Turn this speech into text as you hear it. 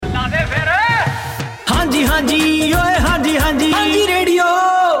हांजी ओए हांजी हांजी हांजी रेडियो।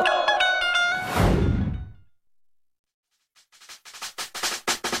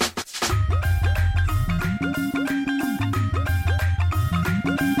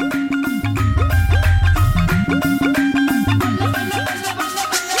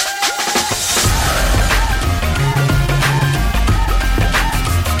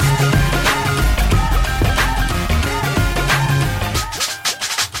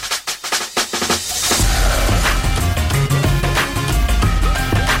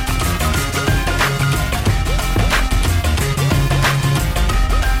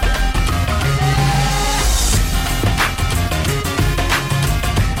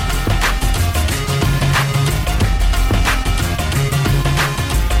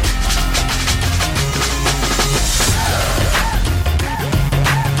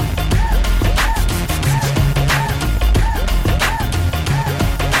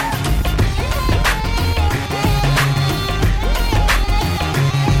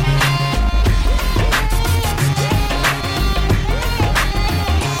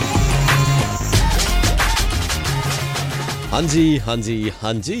 ਹਾਂਜੀ ਹਾਂਜੀ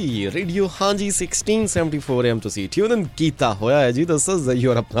ਹਾਂਜੀ ਰੇਡੀਓ ਹਾਂਜੀ 1674 AM ਤੁਸੀਂ ਟਿਊਨ ਕੀਤਾ ਹੋਇਆ ਹੈ ਜੀ। ਦਿਸ ਇਜ਼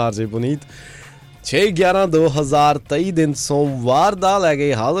ਯੂਰ ਆਪਣਾ ਜੀ ਪੁਨੀਤ। 6/11/2023 ਦਿਨ ਸੋਮਵਾਰ ਦਾ ਲੈ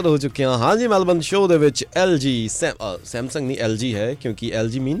ਕੇ ਹਾਜ਼ਰ ਹੋ ਚੁੱਕੇ ਹਾਂ ਹਾਂਜੀ ਮੈਲਬਰਨ ਸ਼ੋਅ ਦੇ ਵਿੱਚ। LG ਸੈਮਸੰਗ ਨਹੀਂ LG ਹੈ ਕਿਉਂਕਿ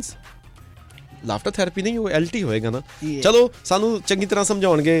LG ਮੀਨਸ ਲਾਫਟਰ ਥੈਰੇਪੀ ਨਹੀਂ, ਉਹ LT ਹੋਏਗਾ ਨਾ। ਚਲੋ ਸਾਨੂੰ ਚੰਗੀ ਤਰ੍ਹਾਂ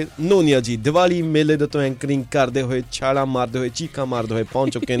ਸਮਝਾਉਣਗੇ ਨੋਨੀਆ ਜੀ। ਦੀਵਾਲੀ ਮੇਲੇ ਦੇ ਤੋਂ ਐਂਕਰਿੰਗ ਕਰਦੇ ਹੋਏ, ਛਾਲਾਂ ਮਾਰਦੇ ਹੋਏ, ਚੀਕਾਂ ਮਾਰਦੇ ਹੋਏ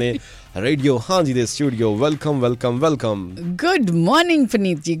ਪਹੁੰਚ ਚੁੱਕੇ ਨੇ ਰੇਡੀਓ ਹਾਂਜੀ ਦੇ studio. Welcome welcome welcome. Good morning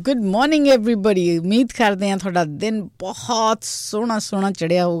Puneet ji, good morning everybody. ਉਮੀਦ ਕਰਦੇ ਹਾਂ ਤੁਹਾਡਾ ਦਿਨ ਬਹੁਤ ਸੋਹਣਾ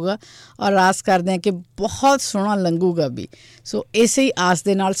ਚੜ੍ਹਿਆ ਹੋਊਗਾ ਔਰ ਆਸ ਕਰਦੇ ਹਾਂ ਕਿ ਬਹੁਤ ਸੋਹਣਾ ਲੰਘੂਗਾ ਵੀ। ਸੋ ਇਸੇ ਹੀ ਆਸ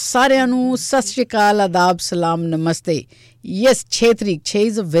ਦੇ ਨਾਲ ਸਾਰਿਆਂ ਨੂੰ ਸਤਿ ਸ਼੍ਰੀ ਅਕਾਲ, ਆਦਾਬ, ਸਲਾਮ, ਨਮਸਤੇ। ਯੈਸ 6 ਤਰੀਕ 6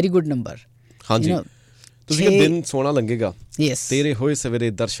 is a very good number. ਹਾਂਜੀ ਤੁਸੀਂ ਕਿ ਦਿਨ ਸੋਹਣਾ ਲੰਘੇਗਾ। ਯੈਸ ਤੇਰੇ ਹੋਏ ਸਵੇਰੇ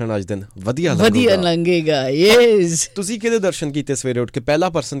ਦਰਸ਼ਨ ਅੱਜ ਦਿਨ ਵਧੀਆ ਲੰਘੇਗਾ। ਯੈਸ ਤੁਸੀਂ ਕਿਹਦੇ ਦਰਸ਼ਨ ਕੀਤੇ ਸਵੇਰੇ ਉੱਠ ਕੇ? ਪਹਿਲਾ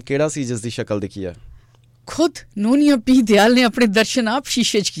ਪਰਸਨ ਕਿਹੜਾ ਸੀ ਜਿਸ ਦੀ ਸ਼ਕਲ ਦਿਖੀ ਹੈ? ਖੁਦ ਨੋਨੀਆ ਪੀ ਦਿਆਲ ਨੇ ਆਪਣੇ ਦਰਸ਼ਨ ਆਪ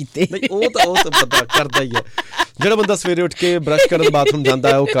ਸ਼ੀਸ਼ੇ 'ਚ ਕੀਤੇ। ਨਹੀਂ ਉਹ ਤਾਂ ਪਤਾ ਕਰਦਾ ਹੀ ਹੈ। ਜਿਹੜਾ ਬੰਦਾ ਸਵੇਰੇ ਉੱਠ ਕੇ ਬਰਸ਼ ਕਰਨ ਬਾਥਰੂਮ ਜਾਂਦਾ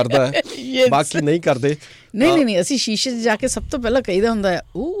ਹੈ ਉਹ ਕਰਦਾ ਹੈ, ਬਾਕੀ ਨਹੀਂ ਕਰਦੇ। ਨਹੀਂ ਅਸੀਂ ਸ਼ੀਸ਼ੇ 'ਚ ਜਾ ਕੇ ਸਭ ਤੋਂ ਪਹਿਲਾਂ ਕਹੀਦਾ ਹੁੰਦਾ ਹੈ,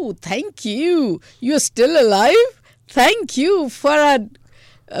 oh thank you are still alive, thank you for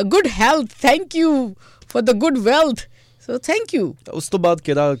good health, thank you for the good wealth, so thank you। ਉਸ ਤੋਂ ਬਾਅਦ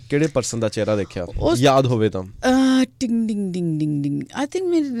ਕਿਹੜੇ ਪਰਸਨ ਦਾ ਚਿਹਰਾ ਦੇਖਿਆ ਯਾਦ ਹੋਵੇ ਤਾਂ? ਟਿੰਗ ਡਿੰਗ ਡਿੰਗ ਡਿੰਗ ਡਿੰਗ ਆਈ ਥਿੰਕ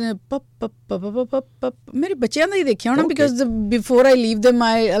ਮੇਰੇ ਬੱਚਿਆਂ ਦਾ ਹੀ ਦੇਖਿਆ ਹੋਣਾ, because before I leave them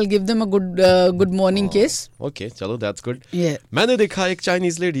I'll give them a good morning kiss। Okay, ਚਲੋ that's good। ਮੈंने ਦੇਖਾ ਇੱਕ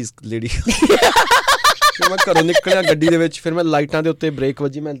ਚਾਈਨੀਜ਼ ਲੇਡੀ ਮੈਂ ਘਰੋਂ ਨਿਕਲਿਆ ਗੱਡੀ ਦੇ ਵਿੱਚ, ਫਿਰ ਮੈਂ ਲਾਈਟਾਂ ਦੇ ਉੱਤੇ ਬ੍ਰੇਕ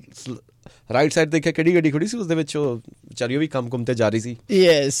ਵੱਜੀ, ਮੈਂ ਰਾਈਟ ਸਾਈਡ ਦੇਖਿਆ ਕਿਹੜੀ ਗੱਡੀ ਖੜੀ ਸੀ, ਉਸਦੇ ਵਿੱਚ ਉਹ ਵਿਚਾਰੀ ਉਹ ਵੀ ਕੰਮ ਤੇ ਜਾ ਰਹੀ ਸੀ।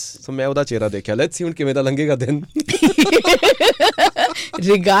 ਯੈਸ ਸੋ ਮੈਂ ਉਹਦਾ ਚਿਹਰਾ ਦੇਖਿਆ। ਲੈਟਸ ਸੀ ਹੁਣ ਕਿਵੇਂ ਦਾ ਲੰਘੇਗਾ ਦਿਨ।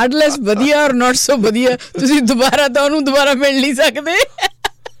 ਰਿਗਾਰਡਲੈਸ ਵਧੀਆ ਔਰ ਨਾਟ ਸੋ ਵਧੀਆ, ਤੁਸੀਂ ਦੁਬਾਰਾ ਮਿਲ ਨਹੀਂ ਸਕਦੇ।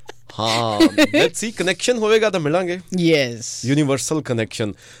 ਹਾਂ ਲੈਟਸ ਸੀ ਕਨੈਕਸ਼ਨ ਹੋਵੇਗਾ ਤਾਂ ਮਿਲਾਂਗੇ। Yes universal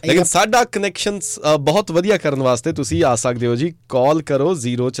connection. ਲੇਕਿਨ ਸਾਡਾ ਕਨੈਕਸ਼ਨ ਬਹੁਤ ਵਧੀਆ ਕਰਨ ਵਾਸਤੇ ਤੁਸੀਂ ਆ ਸਕਦੇ ਹੋ ਜੀ। ਕਾਲ ਕਰੋ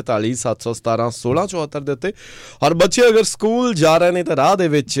 044 717 1674 ਦੇ ਉੱਤੇ। ਔਰ ਬੱਚੇ ਅਗਰ ਸਕੂਲ ਜਾ ਰਹੇ ਨੇ ਤਾਂ ਰਾਹ ਦੇ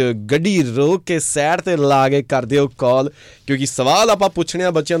ਵਿੱਚ ਗੱਡੀ ਰੋਕ ਕੇ ਸਾਈਡ ਤੇ ਲਾ ਕੇ ਕਰ ਦਿਓ ਕਾਲ, ਕਿਉਂਕਿ ਸਵਾਲ ਆਪਾਂ ਪੁੱਛਣੇ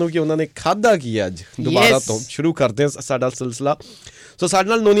ਆ ਬੱਚਿਆਂ ਨੂੰ ਕਿ ਉਹਨਾਂ ਨੇ ਖਾਧਾ ਕੀ ਹੈ ਅੱਜ। ਦੁਬਾਰਾ ਤੋਂ ਸ਼ੁਰੂ ਕਰਦੇ ਹਾਂ ਸਾਡਾ ਸਿਲਸਿਲਾ। ਸੋ ਸਾਡੇ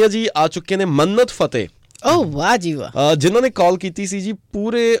ਨਾਲ ਨੋਨੀਆ ਜੀ ਆ ਚੁੱਕੇ ਨੇ, ਮੰਨਤ ਫਤਿਹ। ਓ ਵਾਹ ਜੀ ਵਾਹ। ਜਿਨ੍ਹਾਂ ਨੇ ਕਾਲ ਕੀਤੀ ਸੀ ਜੀ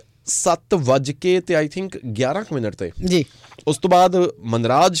ਪੂਰੇ 7:11 ਤੇ ਜੀ। ਉਸ ਤੋਂ ਬਾਅਦ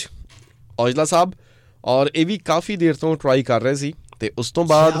ਮਨਰਾਜ ਔਜਲਾ ਸਾਹਿਬ, ਔਰ ਇਹ ਵੀ ਕਾਫੀ ਦੇਰ ਤੋਂ ਟਰਾਈ ਕਰ ਰਹੇ ਸੀ। ਤੇ ਉਸ ਤੋਂ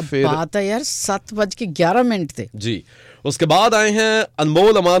ਬਾਅਦ ਫਿਰ ਬਾਤ ਹੈ ਯਾਰ 7:11 ਤੇ ਜੀ। ਉਸਕੇ ਬਾਅਦ ਆਏ ਹੈ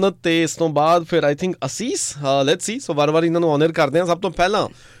ਅਨਮੋਲ ਅਮਾਨਤ, ਤੇ ਇਸ ਤੋਂ ਬਾਅਦ ਫਿਰ ਆਈ ਥਿੰਕ ਅਸੀਸ। Let's see. ਸੋ ਵਾਰ ਇਹਨਾਂ ਨੂੰ ਆਨਰ ਕਰਦੇ ਹਾਂ। ਸਭ ਤੋਂ ਪਹਿਲਾਂ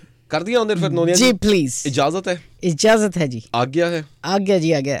ਕਰਦੀ ਆਨਰ ਫਿਰ ਨੋਨੀਆ ਜੀ ਪਲੀਜ਼। ਇਜਾਜ਼ਤ ਹੈ? ਇਜਾਜ਼ਤ ਹੈ ਜੀ। ਆ ਗਿਆ ਹੈ? ਆ ਗਿਆ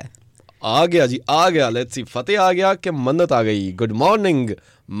ਜੀ, ਆ ਗਿਆ ਜੀ, ਆ ਗਿਆ। ਲੈਟਸ ਸੀ ਫਤਿਹ ਆ ਗਿਆ ਕਿ ਮੰਨਤ ਆ ਗਈ? गुड मॉर्निंग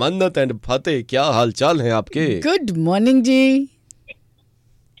मन्नत एंड फतेह, क्या हाल चाल है आपके? गुड मॉर्निंग जी।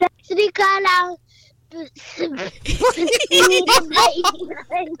 सत श्री अकाल।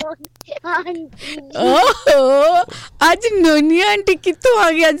 ਅੱਜ ਨੋਨੀਆ ਆਂਟੀ ਕਿੱਥੋਂ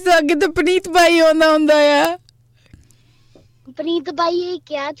ਆ ਗਈ? ਅੱਜ ਤਾਂ ਅੱਗੇ ਤਾਂ ਪਨੀਤ ਭਾਈ ਆਉਂਦਾ ਹੁੰਦਾ ਆ। ਪਨੀਤ ਭਾਈ ਇਹ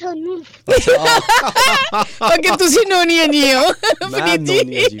ਕਿਹਾ ਤੁਹਾਨੂੰ? ਓਕੇ ਤੁਸੀਂ ਨੋਨੀਆ ਜੀ ਹੋ। ਪਨੀਤ ਜੀ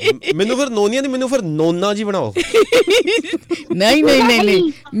ਮੈਨੂੰ ਫਿਰ ਨੋਨੀਆ ਨਹੀਂ, ਮੈਨੂੰ ਫਿਰ ਨੋਨਾ ਜੀ ਬਣਾਓ। ਨਹੀਂ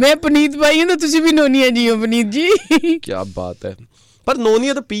ਮੈਂ ਪਨੀਤ ਭਾਈ ਹਾਂ ਤਾਂ ਤੁਸੀਂ ਵੀ ਨੋਨੀਆ ਜੀ ਹੋ ਪਨੀਤ ਜੀ। ਕੀ ਬਾਤ ਹੈ। ਪਰ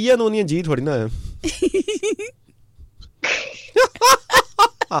ਨੋਨੀਆ ਤਾਂ ਪੀ ਹੈ, ਨੋਨੀਆ ਜੀ ਥੋੜੀ ਨਾ ਹੈ।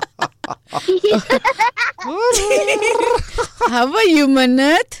 How are you,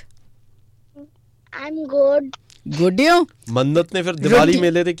 Mannat? I'm good। Good ਹੋ? ਮੰਨਤ ਨੇ ਫਿਰ ਦੀਵਾਲੀ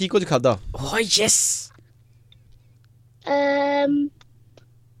ਮੇਲੇ ਤੇ ਕੀ ਕੁਝ ਖਾਦਾ? ਓ ਯੈਸ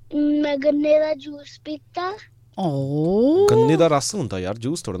ਮੈਂ ਗੰਨੇ ਦਾ ਜੂਸ ਪੀਤਾ। ਓ ਗੰਨੇ ਦਾ ਰਸ ਹੁੰਦਾ ਯਾਰ,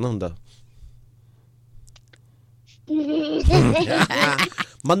 ਜੂਸ ਥੋੜਾ ਨਾ ਹੁੰਦਾ।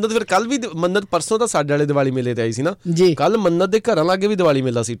 ਮੰਨਤ ਫਿਰ ਕੱਲ ਵੀ ਮੰਨਤ ਪਰਸੋਂ ਤਾਂ ਸਾਡੇ ਵਾਲੇ ਦੀਵਾਲੀ ਮੇਲੇ ਤੇ ਆਈ ਸੀ ਨਾ ਜੀ। ਕੱਲ ਮੰਨਤ ਦੇ ਘਰਾਂ ਲਾਗੇ ਵੀ ਦੀਵਾਲੀ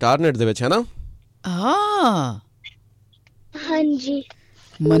ਮੇਲਾ ਸੀ ਟਾਰਨੇਟ ਦੇ ਵਿੱਚ, ਹੈ ਨਾ? ਹਾਂਜੀ।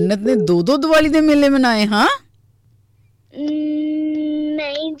 ਮੰਨਤ ਨੇ 2 ਦੀਵਾਲੀ ਦੇ ਮੇਲੇ ਮਨਾਏ? ਹਾਂ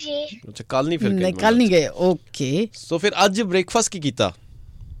ਨਹੀਂ ਜੀ। ਅੱਛਾ ਕੱਲ ਨਹੀਂ, ਫਿਰ ਕੱਲ ਨਹੀਂ ਗਏ। ਓਕੇ। ਸੋ ਫਿਰ ਅੱਜ ਬ੍ਰੇਕਫਾਸਟ ਕੀ ਕੀਤਾ?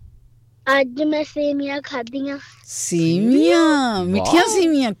 ਅੱਜ ਮੈਂ ਸੇਵੀਆਂ ਖਾਧੀਆਂ। ਸੇਵੀਆਂ, ਮਿੱਠੀਆਂ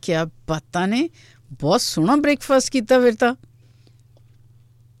ਸੇਵੀਆਂ, ਕਿਆ ਬਾਤਾਂ ਨੇ। ਬਹੁਤ ਸੋਹਣਾ ਬ੍ਰੇਕਫਾਸਟ ਕੀਤਾ ਫਿਰ ਤਾਂ।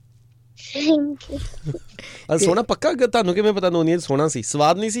 ਸੋਹਣਾ ਪੱਕਾ? ਤੁਹਾਨੂੰ ਕਿਵੇਂ ਪਤਾ ਨੋਨੀ ਸੋਹਣਾ ਸੀ?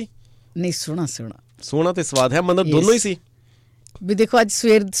 ਸਵਾਦ ਨਹੀਂ ਸੀ? ਨਹੀਂ, ਸੋਹਣਾ ਤੇ ਸਵਾਦ ਹੈ, ਮੰਨਤ ਦੋਨੋਂ ਹੀ ਸੀ। ਵੀ ਦੇਖੋ ਅੱਜ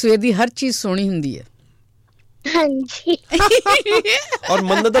ਸਵੇਰ ਦੀ ਹਰ ਚੀਜ਼ ਸੋਹਣੀ ਹੁੰਦੀ ਹੈ। ਹਾਂਜੀ। ਔਰ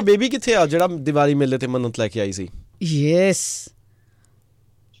ਮੰਨਤ ਦਾ ਬੇਬੀ ਕਿੱਥੇ ਆ ਜਿਹੜਾ ਦੀਵਾਲੀ ਮੇਲੇ ਤੇ ਮੰਨਤ ਲੈ ਕੇ ਆਈ ਸੀ? ਯੈਸ,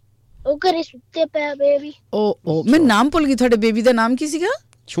 ਉਹ ਘਰੇ ਸੁੱਤੇ ਪਿਆ ਬੇਬੀ। ਓ ਮੈਂ ਨਾਮ ਭੁੱਲ ਗਈ। ਤੁਹਾਡੇ ਬੇਬੀ ਦਾ ਨਾਮ ਕੀ ਸੀਗਾ?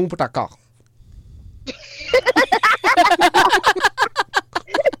 ਛੂ ਪਟਾਕਾ।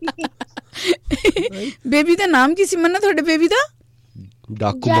 ਬੇਬੀ ਦਾ ਨਾਮ ਕੀ ਸੀ ਮੰਨਾ ਤੁਹਾਡੇ ਬੇਬੀ ਦਾ?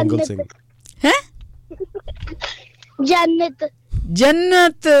 ਡਾਕੂ ਬੰਗਲ ਸਿੰਘ। ਹੈ?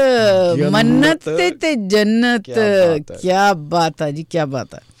 ਜੰਨਤ। ਮੰਨਤ ਤੇ ਜੰਨਤ। ਕਿਆ ਬਾਤ ਹੈ ਜੀ, ਕਿਆ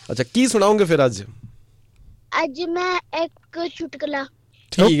ਬਾਤ ਹੈ। ਅੱਛਾ ਕੀ ਸੁਣਾਓਗੇ ਫਿਰ ਅੱਜ? ਅੱਜ ਮੈਂ ਇੱਕ ਚੁਟਕਲਾ।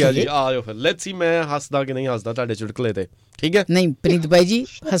 ਠੀਕ ਹੈ ਜੀ, ਆਇਓ ਫਿਰ ਲੈਟਸ ਸੀ ਮੈਂ ਹੱਸਦਾ ਕਿ ਨਹੀਂ ਹੱਸਦਾ ਤੁਹਾਡੇ ਚੁਟਕਲੇ ਤੇ। ਠੀਕ ਹੈ? ਨਹੀਂ ਪ੍ਰੀਤ ਬਾਈ ਜੀ,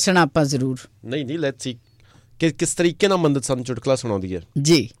 ਹੱਸਣਾ ਆਪਾਂ ਜ਼ਰੂਰ। ਨਹੀਂ ਲੈਟਸ ਸੀ ਕਿ ਕਿਸ ਤਰੀਕੇ ਨਾਲ ਮੰਨਤ ਸਾਨੂੰ ਚੁਟਕਲਾ ਸੁਣਾਉਂਦੀ ਹੈ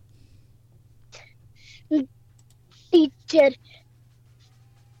ਜੀ। ਟੀਚਰ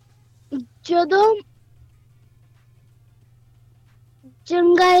ਜਦੋਂ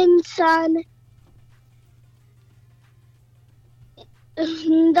ਚੰਗਾ ਇਨਸਾਨ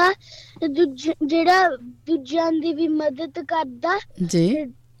ਹੁੰਦਾ, ਜਿਹੜਾ ਦੂਜਿਆਂ ਦੀ ਵੀ ਮਦਦ ਕਰਦਾ ਜੀ।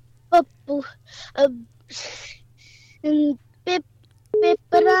 ਪੱਪੂ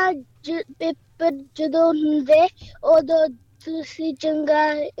ਪੇਪਰ ਜਦੋਂ ਹੁੰਦੇ ਉਦੋਂ ਤੁਸੀਂ ਚੰਗਾ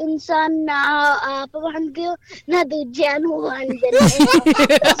ਇਨਸਾਨ ਨਾ ਆਪ ਬਣਦੇ ਹੋ ਨਾ ਦੂਜਿਆਂ ਨੂੰ ਬਣਦੇ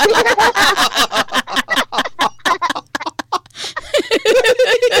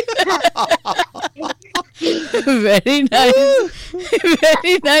ਵੈਰੀ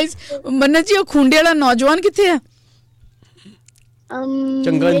ਨਾਈਸ। ਮੰਨਤ ਜੀ ਉਹ ਖੁੰਡੇ ਵਾਲਾ ਨੌਜਵਾਨ ਕਿੱਥੇ ਆ?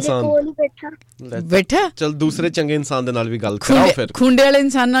 ਚੰਗਾ ਇਨਸਾਨ ਬੈਠਾ। ਚਲ ਦੂਸਰੇ ਚੰਗੇ ਇਨਸਾਨ ਦੇ ਨਾਲ ਵੀ ਗੱਲ ਕਰਾਓ ਫਿਰ। ਖੁੰਡੇ ਵਾਲੇ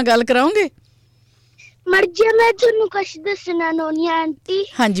ਇਨਸਾਨ ਨਾਲ ਗੱਲ ਕਰਾਉਂਗੇ? ਮਰਜੀ। ਮੈਂ ਤੁਹਾਨੂੰ ਕੁਛ ਦੱਸਣਾ ਨੋਨੀ ਆਂਟੀ।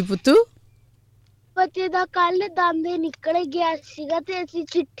 ਹਾਂਜੀ ਪੁੱਤੂ। ਫਤਿਹ ਦਾ ਕੱਲ ਦੰਦ ਨਿਕਲ ਗਿਆ ਸੀਗਾ ਤੇ ਅਸੀਂ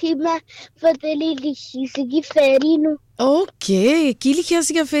ਚਿੱਠੀ ਮੈਂ ਫਤਿਹ ਲਈ ਲਿਖੀ ਸੀਗੀ ਫੈਰੀ ਨੂੰ। ਓਕੇ, ਕੀ ਲਿਖਿਆ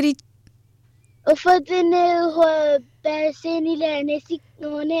ਸੀਗਾ ਫੇਰੀ? ਫਤਿਹ ਨੇ ਪੈਸੇ ਨਹੀਂ ਲੈਣੇ ਸੀ,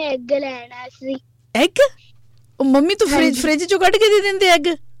 ਉਹਨੇ ਐਗ ਲੈਣਾ ਸੀ। ਐਗ? ਉਹ ਮੰਮੀ ਤੋਂ ਫ੍ਰਿਜ ਚੋਂ ਕੱਢ ਕੇ ਦੇ ਦਿੰਦੇ ਐਗ?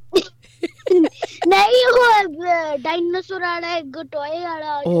 ਨਹੀਂ, ਉਹ ਡਾਇਨਾਸੌਰ ਵਾਲਾ ਐਗ, ਟੋਏ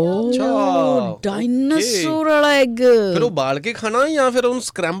ਵਾਲਾ। ਓ ਡਾਇਨਾਸੌਰ ਵਾਲਾ ਐਗ। ਫਿਰ ਉਹ ਬਾਲ ਕੇ ਖਾਣਾ ਜਾਂ ਫਿਰ ਉਹਨੂੰ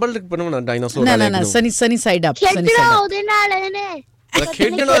ਸਕ੍ਰੈਂਬਲਡ ਬਣਾਉਣਾ ਡਾਇਨਾਸੌਰ ਵਾਲੇ ਐਗ ਨੂੰ? ਨਾ ਸਨੀ ਸਾਈਡ ਅਪ। ਖੇਡਣਾ ਉਹਦੇ ਨਾਲ ਇਹਨੇ।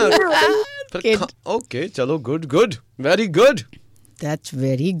 ਖੇਡਣਾ। ਓਕੇ ਚਲੋ, good very good. That's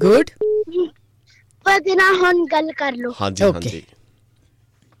very good. ਪਤਾ ਨਾ ਹੁਣ ਗੱਲ ਕਰ ਲੋ। ਹਾਂਜੀ।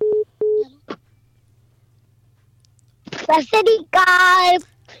 ਸਤਿ ਸ੍ਰੀ ਅਕਾਲ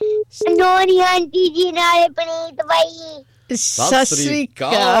ਨੋਨੀ ਆਂਟੀ ਜੀ ਨਾਲ ਪ੍ਰੀਤ ਬਾਈ। ਸਤਿ ਸ੍ਰੀ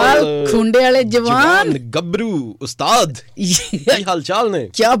ਅਕਾਲ ਖੁੰਡੇ ਵਾਲੇ ਜਵਾਨ ਗੱਭਰੂ ਉਸਤਾਦ, ਕੀ ਹਾਲ ਚਾਲ ਨੇ?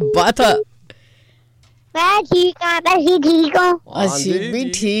 ਕੀ ਬਾਤ ਹੈ। ਮੈਂ ਠੀਕ ਆ, ਤੁਸੀਂ ਠੀਕ ਹੋ? ਅਸੀਂ ਵੀ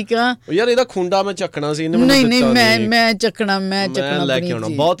ਠੀਕ ਆ ਯਾਰ। ਇਹਦਾ ਖੁੰਡਾ ਮੈਂ ਚੱਕਣਾ ਸੀ। ਨਹੀਂ ਮੈਂ ਚੱਕਣਾ ਲੈ ਕੇ ਆਉਣਾ।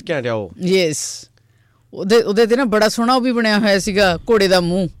 ਬਹੁਤ ਘੈਂਟ ਆ ਉਹ। ਯੈਸ, ਉਹਦੇ ਤੇ ਨਾ ਬੜਾ ਸੋਹਣਾ ਉਹ ਵੀ ਬਣਿਆ ਹੋਇਆ ਸੀਗਾ, ਘੋੜੇ ਦਾ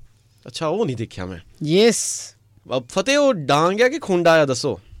ਮੂੰਹ। ਅੱਛਾ, ਉਹ ਨਹੀਂ ਦੇਖਿਆ ਮੈਂ। ਯੈਸ। ਫਤਿਹ ਉਹ ਡਾਂਗ ਆ ਕਿ ਖੁੰਡਾ ਆ?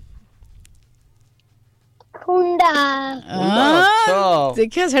 ਦੱਸੋ। ਖੁੰਡਾ। ਅੱਛਾ,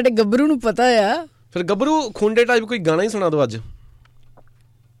 ਦੇਖਿਆ ਸਾਡੇ ਗੱਭਰੂ ਨੂੰ ਪਤਾ ਆ। ਫਿਰ ਗੱਭਰੂ ਖੁੰਡੇ ਟਾਈਪ ਕੋਈ ਗਾਣਾ ਹੀ ਸੁਣਾ ਦਿਓ ਅੱਜ।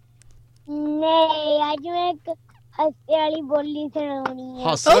 ਨਹੀਂ, ਅੱਜ ਮੈਂ ਇੱਕ ਹਾਸੇ ਵਾਲੀ ਬੋਲੀ ਸੁਣਾਉਣੀ ਹੈ।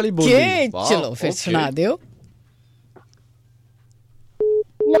 ਹਾਸੇ ਵਾਲੀ ਬੋਲੀ? ਚਲੋ ਫਿਰ ਸੁਣਾ ਦਿਓ।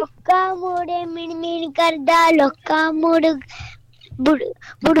 ਲੋਕਾਂ ਮੋੜੇ ਮਿਣ ਕਰਦਾ, ਲੋਕਾਂ ਮੋੜ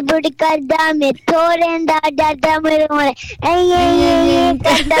ਬੁੜ ਕਰਦਾ, ਮੈਥੋਂ ਰਹਿੰਦਾ ਡਰਦਾ, ਮੇਰੇ ਮੂਹਰੇ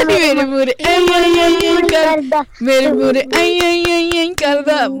ਕਰਦਾ, ਮੇਰੇ ਮੂਹਰੇ ਕਰਦਾ, ਮੇਰੇ ਮੂਹਰੇ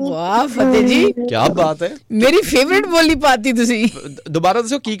ਕਰਦਾ। ਵਾਹ ਫਤਿਹ ਜੀ, ਕੀ ਬਾਤ ਹੈ। ਮੇਰੀ ਫੇਵਰਿਟ ਬੋਲੀ ਪਾਤੀ ਤੁਸੀਂ। ਦੁਬਾਰਾ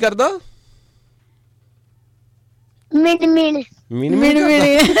ਦੱਸੋ ਕੀ ਕਰਦਾ? ਮਿਣ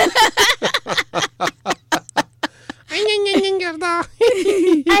ਕਰਦਾ।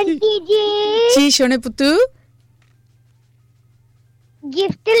 ਆਂਟੀ ਜੀ ਸ਼ੀਸ਼ ਹੋਣੇ ਪੁੱਤੂ।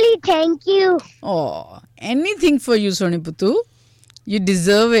 Giftily, thank you. Oh, anything for you, Soni Putu. You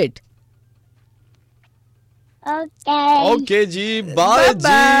deserve it. Okay. Okay ਜੀ ਬਾਏ ਜੀ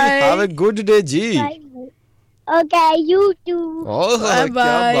Bye-bye. Have a good day ਜੀ Bye. Okay, you too. ਓਹ ਕੀ Bye-bye.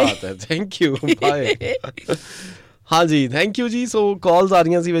 ਬਾਤ ਹੈ ਥੈਂਕ ਯੂ ਬਾਏ ਹਾਂਜੀ ਥੈਂਕ ਯੂ ਜੀ ਸੋ ਕਾਲਸ ਆ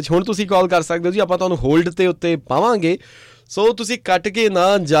ਰਹੀਆਂ ਸੀ ਵਿੱਚ ਹੁਣ ਤੁਸੀਂ ਕਾਲ ਕਰ ਸਕਦੇ ਹੋ ਜੀ ਆਪਾਂ ਤੁਹਾਨੂੰ ਹੋਲਡ ਤੇ ਉੱਤੇ ਪਾਵਾਂਗੇ ਸੋ ਤੁਸੀਂ ਕੱਟ ਕੇ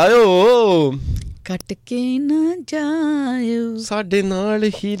ਨਾ ਜਾਇਓ ਕੱਟ ਕੇ ਨਾ ਜਾਇਓ ਸਾਡੇ ਨਾਲ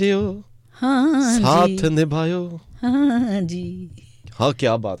ਹੀ ਰਿਓ ਹਾਂ ਸਾਥ ਨਿਭਾਇਓ ਹਾਂ ਜੀ ਹਾਂ ਕੀ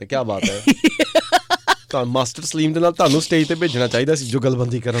ਬਾਤ ਹੈ ਕੀ ਬਾਤ ਹੈ ਤਾਂ ਮਾਸਟਰ ਸਲੀਮ ਦੇ ਨਾਲ ਤੁਹਾਨੂੰ ਸਟੇਜ ਤੇ ਭੇਜਣਾ ਚਾਹੀਦਾ ਸੀ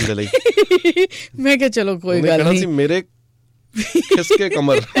ਜੁਗਲਬੰਦੀ ਕਰਨ ਦੇ ਲਈ ਮੈਂ ਕਿਹਾ ਚਲੋ ਕੋਈ ਗੱਲ ਨਹੀਂ ਨਹੀਂ ਮੇਰੇ ਖਿਸਕੇ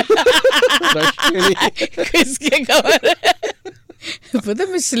ਕਮਰ ਖਿਸਕੇ ਕਮਰ ਪਤਾ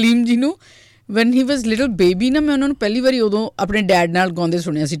ਮੈਂ ਸਲੀਮ ਜੀ ਨੂੰ when he was little baby ਨਾ ਮੈਂ ਉਹਨਾਂ ਨੂੰ ਪਹਿਲੀ ਵਾਰੀ ਉਦੋਂ ਆਪਣੇ ਡੈਡ ਨਾਲ ਗਾਉਂਦੇ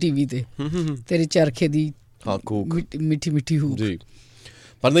ਸੁਣਿਆ ਸੀ ਟੀਵੀ ਤੇ ਤੇਰੇ ਚਰਖੇ ਦੀ ਹਾਂ ਕੂਕ ਮਿੱਠੀ ਮਿੱਠੀ ਹੂ ਜੀ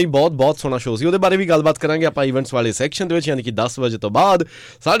ਪਰ ਨਹੀਂ ਬਹੁਤ ਸੋਹਣਾ ਸ਼ੋਅ ਸੀ ਉਹਦੇ ਬਾਰੇ ਵੀ ਗੱਲਬਾਤ ਕਰਾਂਗੇ ਆਪਾਂ ਇਵੈਂਟਸ ਵਾਲੇ ਸੈਕਸ਼ਨ ਦੇ ਵਿੱਚ ਯਾਨੀ ਕਿ 10 ਵਜੇ ਤੋਂ ਬਾਅਦ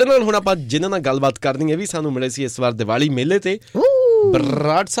ਸਾਡੇ ਨਾਲ ਹੁਣ ਆਪਾਂ ਜਿਨ੍ਹਾਂ ਨਾਲ ਗੱਲਬਾਤ ਕਰਨੀ ਹੈ ਵੀ ਸਾਨੂੰ ਮਿਲੇ ਸੀ ਇਸ ਵਾਰ ਦੀਵਾਲੀ ਮੇਲੇ ਤੇ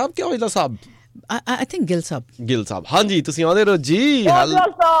ਬਰਾੜ ਸਾਹਿਬ ਕਿਉਂ ਇਹਦਾ ਸਾਹਿਬ I think ਗਿੱਲ ਸਾਹਿਬ ਹਾਂਜੀ ਤੁਸੀਂ ਆਉਂਦੇ ਰਹੋ ਜੀ ਹਾਂਜੀ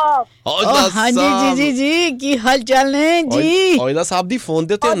ਜੀ ਜੀ ਕੀ ਹਾਲ ਚਾਲ ਨੇ ਜੀ ਔਜਲਾ ਸਾਹਿਬ ਦੀ ਫੋਨ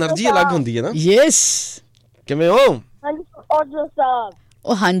ਦੇ ਉੱਤੇ એનર્ਜੀ ਅਲੱਗ ਹੁੰਦੀ ਹੈ ਨਾ ਯੈਸ ਕਿਵੇਂ ਹੋ ਹਾਂਜੀ ਔਜਲਾ ਸਾਹਿਬ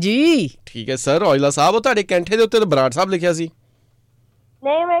ਉਹ ਹਾਂਜੀ ਠੀਕ ਹੈ ਸਰ ਔਜਲਾ ਸਾਹਿਬ ਉਹ ਤੁਹਾਡੇ ਕੈਂਠੇ ਦੇ ਉੱਤੇ ਤਾਂ ਬਰਾੜ ਸਾਹਿਬ ਲਿਖਿਆ ਸੀ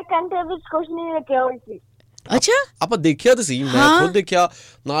ਨਹੀਂ ਮੇਰੇ ਕੰਟੇ ਵਿੱਚ ਕੁਝ ਨਹੀਂ ਲਿਖਿਆ ਹੋਇਆ ਸੀ ਅੱਛਾ ਆਪਾਂ ਦੇਖਿਆ ਤਾਂ ਸੀ ਮੈਂ ਖੁਦ ਦੇਖਿਆ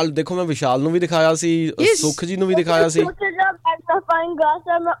ਨਾਲ ਦੇਖੋ ਮੈਂ ਵਿਸ਼ਾਲ ਨੂੰ ਵੀ ਦਿਖਾਇਆ ਸੀ ਸੁਖ ਜੀ ਨੂੰ ਵੀ ਦਿਖਾਇਆ ਸੀ ਮੈਂ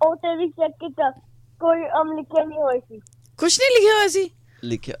ਉਹਤੇ ਵੀ ਚੈੱਕ ਕੀਤਾ ਕੋਈ ਲਿਖਿਆ ਨਹੀਂ ਹੋਇਆ ਸੀ ਕੁਝ ਨਹੀਂ ਲਿਖਿਆ ਹੋਇਆ ਸੀ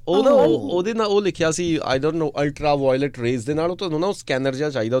ਲਿਖਿਆ ਉਹ ਨਾ ਉਹਦੇ ਨਾਲ ਉਹ ਲਿਖਿਆ ਸੀ I don't know ultra wallet raise ਦੇ ਨਾਲ ਤੁਹਾਨੂੰ ਨਾ ਉਹ ਸਕੈਨਰ ਜਿਹਾ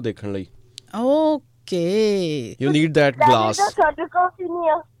ਚਾਹੀਦਾ ਉਹ ਦੇਖਣ ਲਈ okay you need that glass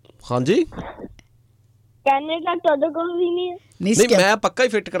ਹਾਂਜੀ ਕੈਨੇਡਾ ਤੁਹਾਡੇ ਕੋਲ ਵੀ ਨਹੀਂ ਹੈ ਨਹੀਂ ਮੈਂ ਪੱਕਾ ਹੀ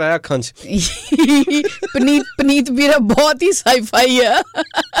ਫਿੱਟ ਕਰਾਇਆ ਅੱਖਾਂ 'ਚ ਪਨੀਤ ਵੀਰਾ ਬਹੁਤ ਹੀ ਸਾਈਫਾਈ ਆ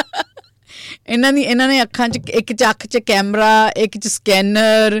ਇਹਨਾਂ ਨੇ ਅੱਖਾਂ 'ਚ ਇੱਕ 'ਚ ਅੱਖ 'ਚ ਕੈਮਰਾ ਇੱਕ 'ਚ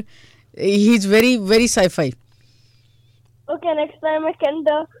scanner he is very very ਸਾਈਫਾਈ okay next time ਮੈਂ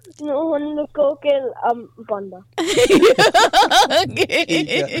ਕਹਿੰਦਾ ਹੁਣ ਕੋ ਕੇ ਪਾਉਂਦਾ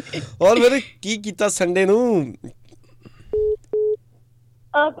ਔਰ ਫਿਰ ਕੀ ਕੀਤਾ ਸੰਡੇ ਨੂੰ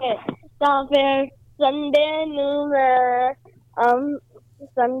ਓਕੇ ਤਾਂ ਫਿਰ ਸੰਡੇ ਨੂੰ ਮੈਂ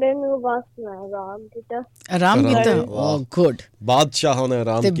ਸੰਡੇ ਨੂੰ ਬਸ ਮੈਂ ਆਰਾਮ ਕੀਤਾ ਓ ਗੁੱਡ ਬਾਦਸ਼ਾਹ ਨੇ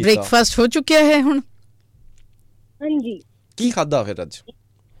ਆਰਾਮ ਕੀਤਾ ਤੇ ਬ੍ਰੇਕਫਾਸਟ ਹੋ ਚੁੱਕਿਆ ਹੈ ਹੁਣ ਹਾਂਜੀ ਕੀ ਖਾਦਾ ਫਿਰ ਅੱਜ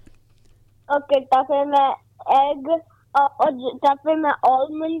ਓਕੇ ਤਾਂ ਫਿਰ ਮੈਂ ਐਗ ਤਾਂ ਫਿਰ ਮੈਂ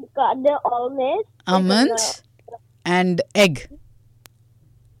ਆਲਮੰਡ ਖਾਦੇ almonds and egg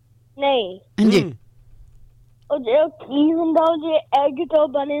ਨਹੀਂ ਹਾਂਜੀ ਉਹ ਜੋ ਕੀ ਹੁੰਦਾ ਉਹ ਜੇ ਐਗ ਤੋਂ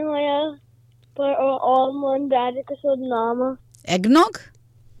ਬਣੇ ਹੋਇਆ ਪਰ ਆਲਮੰਡ ਦਾ ਕਿਸੇ ਨਾਮ eggnog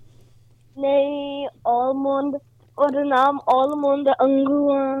ਨਹੀਂ ਆਲਮੰਡ ਉਹਦਾ ਨਾਮ ਆਲਮੰਡ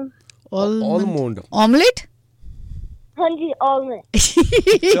ਅੰਗੂਰ ਆਲਮੰਡ omelette ਹਾਂਜੀ almond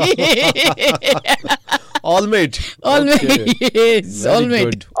All-mate. Yes,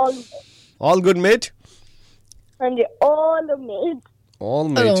 all-mate. All good, mate? ਹਾਂਜੀ all-mate.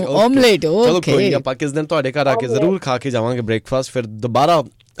 All-mate, okay. Omelette, ਚਲੋ okay. ਕੋਈ ਨਹੀਂ ਆਪਾਂ ਕਿਸ ਦਿਨ ਤੁਹਾਡੇ ਘਰ ਆ ਕੇ ਜ਼ਰੂਰ ਖਾ ਕੇ ਜਾਵਾਂਗੇ ਬ੍ਰੇਕਫਾਸਟ ਫਿਰ ਦੁਬਾਰਾ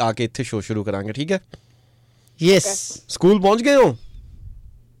ਆ ਕੇ ਇੱਥੇ ਸ਼ੋਅ ਸ਼ੁਰੂ ਕਰਾਂਗੇ ਠੀਕ ਹੈ Yes. ਸਕੂਲ ਪਹੁੰਚ ਗਏ ਹੋ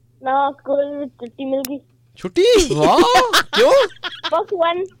ਨਾ ਸਕੂਲ ਵਿੱਚ ਛੁੱਟੀ ਮਿਲ ਗਈ ਛੁੱਟੀ ਵਾਹ ਕਿਉਂ ਬਸ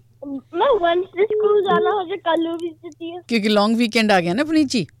ਮੈਂ ਵੈਨਸਡੇ ਸਕੂਲ ਜਾਣਾ ਹੋ ਜੇ ਕੱਲ ਨੂੰ ਵੀ ਛੁੱਟੀ ਹੈ ਕਿਉਂਕਿ ਲੌਂਗ ਵੀਕਐਂਡ ਆ ਗਿਆ ਨਾ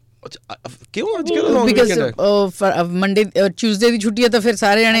ਪਨੀਚੀ ਕਿਉਂ ਅੱਜ ਕਿਉਂ long because weekend Monday Tuesday ਦੀ ਛੁੱਟੀ ਹੈ ਤਾਂ ਫਿਰ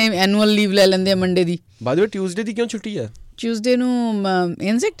ਸਾਰੇ ਜਣੇ ਐਨੂਅਲ ਲੀਵ ਲੈ ਲੈਂਦੇ ਆ ਮੰਡੇ ਦੀ ਬਾਅਦ ਵਿੱਚ ਟਿਊਜ਼ਡੇ ਦੀ ਕਿਉਂ ਛੁੱਟੀ ਹੈ ਟਿਊਜ਼ਡੇ ਨੂੰ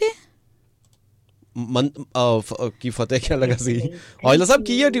ਇਨਸੈਕਟ ਹੈ ਕੀ ਫਤਿਹ ਕਿਆ ਲਗਾ ਸੀ ਔਜਲਾ ਸਾਹਿਬ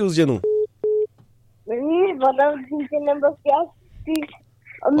ਕੀ ਹੈ ਟਿਊਜ਼ਡੇ ਨੂੰ ਨਹੀਂ ਪਤਾ ਟੀਚਰ ਨੇ ਬਸ ਕਿਹਾ ਸੀ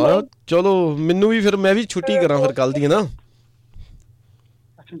ਚਲੋ ਮੈਨੂੰ ਵੀ ਫਿਰ ਮੈਂ ਵੀ ਛੁੱਟੀ ਕਰਾਂ ਫਿਰ ਕੱਲ ਦੀ ਹੈ ਨਾ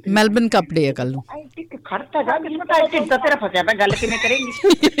ਮੈਲਬਨ ਕੱਪ ਡੇ ਹੈ ਕੱਲ ਨੂੰ ਖੜਤਾ ਜਾ ਕਿਸ ਪਤਾ ਢਿੱਡ ਤਾਂ ਤੇਰਾ ਫਸਿਆ ਪਿਆ ਗੱਲ ਕਿਵੇਂ ਕਰੇਂਗੀ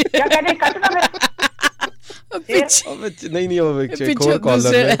ਕਿਆ ਕਹਿੰਦੇ ਕੱਟਦਾ ਫਿਰ ਨਹੀਂ ਉਹ ਵਿੱਚ ਇੱਕ ਹੋਰ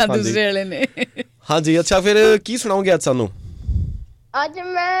ਕਾਲਰ ਦੂਸਰੇ ਵਾਲੇ ਨੇ ਹਾਂਜੀ ਅੱਛਾ ਫਿਰ ਕੀ ਸੁਣਾਓਗੇ ਅੱਜ ਸਾਨੂੰ ਅੱਜ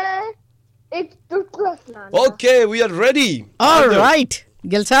ਮੈਂ ਇੱਕ ਚੁਟਕਲਾ ਸੁਣਾਉਂਗਾ okay we are ready alright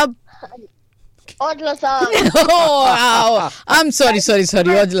Gill Sahib Aujla Sahib oh I'm sorry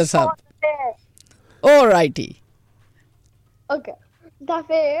Aujla Sahib alrighty okay ਤਾਂ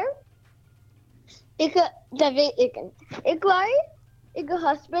ਫਿਰ ਇੱਕ ਵਾਰੀ ਇੱਕ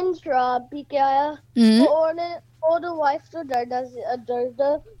ਹਸਬੈਂਡ ਸ਼ਰਾਬ ਪੀ ਕੇ ਆਇਆ ਉਹਦਾ ਵਾਈਫ ਤੋਂ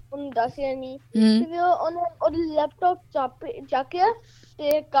ਡਰਦਾ ਹੁੰਦਾ ਸੀ ਨਹੀਂ ਫਿਰ ਉਹਨੇ ਉਹਦਾ ਲੈਪਟਾਪ ਚੱਕਿਆ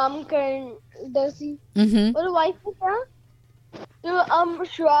ਤੇ ਕੰਮ ਕਰਦਾ ਸੀ ਉਹਦਾ ਵਾਈਫ ਨੇ ਕਿਹਾ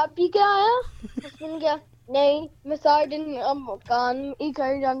ਸ਼ਰਾਬ ਪੀ ਕੇ ਆਇਆ ਹਸਬੈਂਡ ਗਿਆ ਨਹੀਂ ਮੈਂ ਸਾਰਾ ਦਿਨ ਕੰਮ ਹੀ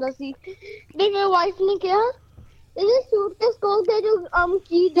ਕਰ ਜਾਂਦਾ ਸੀ ਤੇ ਮੇਰੀ ਵਾਈਫ ਨੇ ਕਿਹਾ ਇਹ ਸੂਟਕੇਸ ਕੋਲ ਤੇ ਜੋ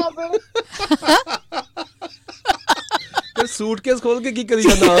ਕੀ ਡਬਲ ਫਿਰ ਸੂਟਕੇਸ ਖੋਲ ਕੇ ਕੀ ਕਰੀ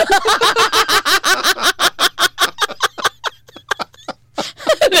ਜਾਂਦਾ?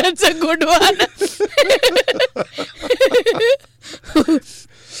 That's a good one.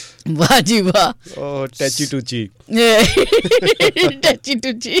 ਵਾਹ ਜੀ ਵਾਹ। ਓ ਟੈਚੀ ਟੂਚੀ। ਟੈਚੀ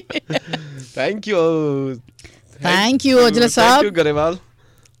ਟੂਚੀ। Thank you Aujla Sahib. Thank you Grewal.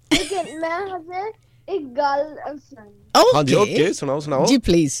 ਮੈਂ ਹਜੇ ਇੱਕ ਗੱਲ ਸੁਣਾਉਣੀ। ਹਾਂਜੀ ਓਕੇ ਸੁਣਾਓ ਜੀ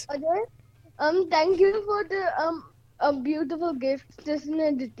please. Thank you for the beautiful gift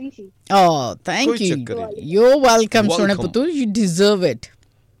ਜਿਸਨੇ ਦਿੱਤੀ ਸੀ। ਥੈਂਕ ਯੂ ਵੈਲਕਮ ਸੋਹਣੇ ਪੁੱਤੂ, you deserve it.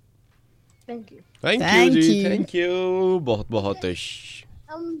 Thank you ਜੀ ਥੈਂਕ ਯੂ ਬਹੁਤ।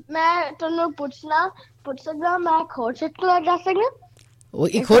 ਮੈਂ ਤੁਹਾਨੂੰ ਪੁੱਛ ਸਕਦਾ ਮੈਂ ਹੋਰ ਚੁਟਕਲਾ ਦੱਸ ਸਕਦਾ?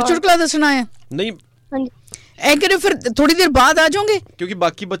 ਇੱਕ ਹੋਰ ਚੁਟਕਲਾ ਦੱਸਣਾ ਹੈ? ਨਹੀਂ ਐ ਕਰੇ ਫਿਰ ਥੋੜੀ ਦੇਰ ਬਾਅਦ ਆ ਜਾਓਗੇ ਕਿਉਂਕਿ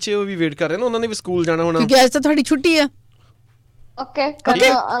ਬਾਕੀ ਬੱਚੇ ਉਹ ਵੀ ਵੇਟ ਕਰ ਰਹੇ ਨੇ, ਉਹਨਾਂ ਨੇ ਵੀ ਸਕੂਲ ਜਾਣਾ ਹੋਣਾ ਕਿਉਂਕਿ ਅੱਜ ਤਾਂ ਤੁਹਾਡੀ ਛੁੱਟੀ ਆ। Okay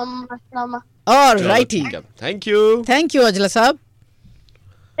alright thank you Aujla Sahib.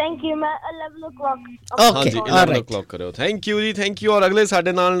 Thank you ਮੈਂ 11 o'clock ਹਾਂਜੀ 11 o'clock ਕਰਿਓ। ਥੈਂਕ ਯੂ ਔਰ ਅਗਲੇ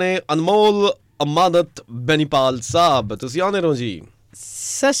ਸਾਡੇ ਨਾਲ ਨੇ ਅਨਮੋਲ ਅਮਾਨਤ ਬੈਨੀਪਾਲ ਸਾਹਿਬ, ਤੁਸੀਂ ਆਉਂਦੇ ਰਹੋ ਜੀ।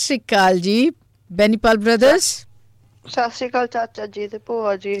 ਸਤਿ ਸ਼੍ਰੀ ਅਕਾਲ ਜੀ ਬੈਨੀਪਾਲ ਬ੍ਰਦਰਸ। ਸਤਿ ਸ਼੍ਰੀ ਅਕਾਲ ਚਾਚਾ ਜੀ ਤੇ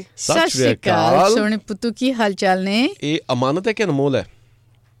ਭੂਆ ਜੀ। ਸਤਿ ਸ਼੍ਰੀ ਅਕਾਲ ਸੋਹਣੇ ਪੁੱਤੂ, ਕੀ ਹਾਲ ਚਾਲ ਨੇ? ਇਹ ਅਮਾਨਤ ਹੈ ਕਿ ਅਨਮੋਲ ਹੈ?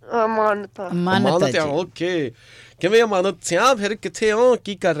 ਅਮਾਨਤ ਹੈ। ਓਕੇ ਕਿਵੇਂ ਅਮਾਨਤ ਸਿਆ, ਫਿਰ ਕਿੱਥੇ ਹੋ,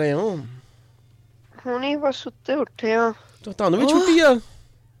 ਕੀ ਕਰ ਰਹੇ ਹੋ? ਹੁਣੀ ਬਸ ਸੁੱਤੇ ਉੱਠੇ ਆ। ਤੁਹਾਨੂੰ ਵੀ ਛੁੱਟੀ ਆ?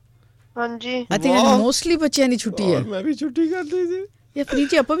 ਹਾਂਜੀ ਆਈ ਥਿੰਕ ਮੋਸਟਲੀ ਬੱਚਿਆਂ ਦੀ ਛੁੱਟੀ ਹੈ। ਮੈਂ ਵੀ ਛੁੱਟੀ ਕਰਦੀ ਸੀ ਇਹ ਫਰੀ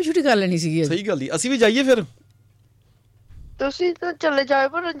ਚ ਆਪਾਂ ਵੀ ਛੁੱਟੀ ਕਰ ਲੈਣੀ ਸੀਗੀ। ਸਹੀ ਗੱਲ ਹੀ, ਅਸੀਂ ਵੀ ਜਾਈਏ ਫਿਰ। ਤੁਸੀਂ ਤਾਂ ਚਲੇ ਜਾਓ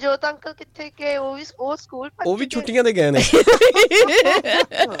ਪਰ ਰਣਜੋਤ ਅੰਕਲ ਕਿੱਥੇ ਗਏ? ਉਹ ਸਕੂਲ ਉਹ ਵੀ ਛੁੱਟੀਆਂ ਤੇ ਗਏ ਨੇ।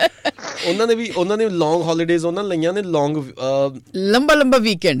 ਉਹਨਾਂ ਨੇ ਲੌਂਗ ਹੌਲੀਡੇਜ਼ ਉਹਨਾਂ ਲਈਆਂ ਨੇ, ਲੰਬਾ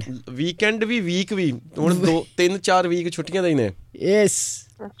ਵੀਕਐਂਡ ਵੀ ਵੀਕ ਵੀ ਹੁਣ 2-3-4 ਵੀਕ ਛੁੱਟੀਆਂ ਦੇ ਹੀ ਨੇ। ਯੈਸ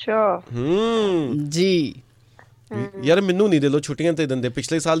ਅੱਛਾ ਜੀ। ਯਾਰ ਮੈਨੂੰ ਨਹੀਂ ਦੇ ਲੋ ਛੁੱਟੀਆਂ ਤੇ ਦਿੰਦੇ,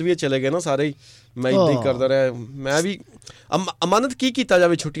 ਪਿਛਲੇ ਸਾਲ ਵੀ ਇਹ ਚਲੇ ਗਏ ਨਾ ਸਾਰੇ ਹੀ, ਮੈਂ ਏਦਾਂ ਹੀ ਕਰਦਾ ਰਿਹਾ। ਮੈਂ ਵੀ ਅਮਾਨਤ ਕੀ ਕੀਤਾ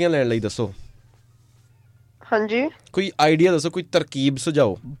ਜਾਵੇ ਛੁੱਟੀਆਂ ਲੈਣ ਲਈ, ਦੱਸੋ? ਹਾਂਜੀ ਕੋਈ ਆਈਡੀਆ ਦੱਸੋ, ਕੋਈ ਤਰਕੀਬ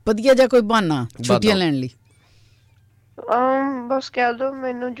ਸੁਝਾਓ ਵਧੀਆ ਜਿਹਾ ਕੋਈ ਬਹਾਨਾ ਛੁੱਟੀਆਂ ਲੈਣ ਲਈ। ਬਸ ਕਹਿ ਦੋ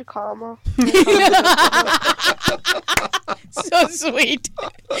ਮੈਨੂੰ ਜ਼ੁਕਾਮ ਆ। so sweet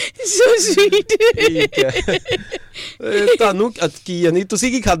ਠੀਕ ਹੈ। ਤੁਹਾਨੂੰ ਕੀ ਯਾਨੀ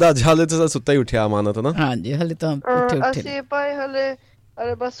ਤੁਸੀਂ ਕੀ ਖਾਦਾ ਅੱਜ? ਹਾਲੇ ਤਾਂ ਸੁੱਤਾ ਹੀ ਉੱਠਿਆ ਅਮਾਨਤ ਨਾ? ਹਾਂਜੀ ਹਲੇ ਤਾਂ ਉੱਠੇ ਅਸੀਂ ਭਾਈ ਹਲੇ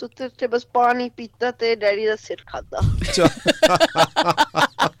ਬਸ ਸੁੱਤੇ ਉੱਠੇ, ਬਸ ਪਾਣੀ ਪੀਤਾ ਤੇ ਡੈਡੀ ਦਾ ਸਿਰ ਖਾਦਾ।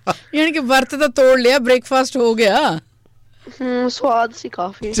 ਯਾਨੀ ਕਿ ਵਰਤ ਤਾਂ ਤੋੜ ਲਿਆ, ਬ੍ਰੇਕਫਾਸਟ ਹੋ ਗਿਆ। ਸਵਾਦ ਸੀ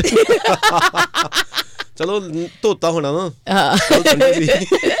ਕਾਫੀ। ਚਲੋ ਧੋਤਾ ਹੋਣਾ ਨਾ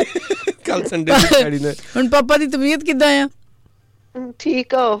ਕੱਲ ਸੰਡੇ ਡੈਡੀ ਨੇ। ਹੁਣ ਪਾਪਾ ਦੀ ਤਬੀਅਤ ਕਿੱਦਾਂ ਆ?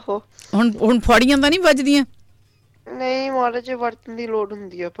 ਠੀਕ ਆ। ਉਹ ਹੁਣ ਫੜੀਆਂ ਤਾਂ ਨਹੀਂ ਵੱਜਦੀਆਂ? ਨਹੀਂ ਮਾੜੇ ਜਿਹੇ ਵਰਤਣ ਦੀ ਲੋੜ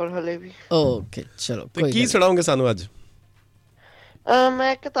ਹੁੰਦੀ ਆ ਪਰ ਹਲੇ ਵੀ। ਓਕੇ ਚਲੋ ਕੀ ਸੁਣਾਓਗੇ ਸਾਨੂੰ ਅੱਜ?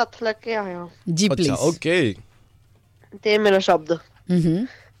 ਮੈਂ ਇੱਕ ਤੱਥ ਲੈ ਕੇ ਆਇਆ ਜੀ ਪਲੀਜ਼। ਓਕੇ ਤੇ ਮੇਰਾ ਸ਼ਬਦ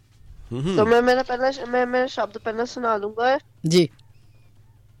ਤਾਂ ਮੈਂ ਮੇਰਾ ਸ਼ਬਦ ਪਹਿਲਾਂ ਸੁਣਾ ਦੂੰਗਾ ਜੀ।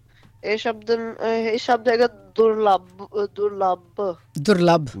 ਇਹ ਸ਼ਬਦ ਹੈਗਾ ਦੁਰਲੱਭ।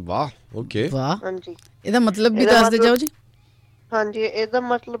 ਵਾਹ ਓਕੇ ਵਾਹ। ਹਾਂਜੀ ਇਹਦਾ ਮਤਲਬ ਵੀ ਦੱਸਦੇ ਜਾਓ ਜੀ। ਹਾਂਜੀ ਇਹਦਾ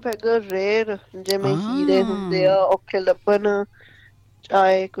ਮਤਲਬ ਹੈਗਾ ਰੇਅਰ, ਜਿਵੇਂ ਹੀਰੇ ਹੁੰਦੇ ਆ ਔਖੇ ਲੱਭਣ,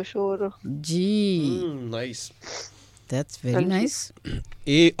 ਚਾਹੇ ਕੁਛ ਹੋਰ ਜੀ। Nice, that's very nice.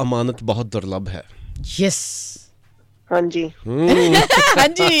 ਇਹ ਅਮਾਨਤ ਬਹੁਤ ਦੁਰਲੱਭ ਹੈ। ਯੈਸ ਹਾਂਜੀ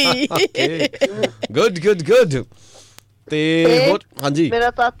ਹਾਂਜੀ ਗੁੱਡ ਤੇ ਹੋਰ ਹਾਂਜੀ।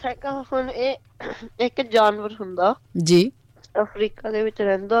 ਮੇਰਾ ਤੱਥ ਹੈਗਾ ਹੁਣ ਇਹ ਇੱਕ ਜਾਨਵਰ ਹੁੰਦਾ ਜੀ, ਅਫਰੀਕਾ ਦੇ ਵਿੱਚ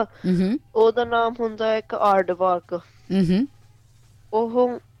ਰਹਿੰਦਾ। ਉਹਦਾ ਨਾਮ ਹੁੰਦਾ ਇੱਕ ਆਰਡਵਾਰਕ।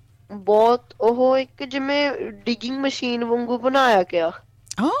 ਉਹ ਇੱਕ ਜਿਵੇਂ ਡਿਗਿੰਗ ਮਸ਼ੀਨ ਵਾਂਗੂ ਬਣਾਇਆ ਗਿਆ।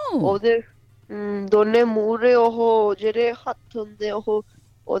 ਉਹਦੇ ਦੋਨੇ ਮੂਹਰੇ ਉਹ ਜਿਹੜੇ ਹੱਥ ਹੁੰਦੇ ਉਹ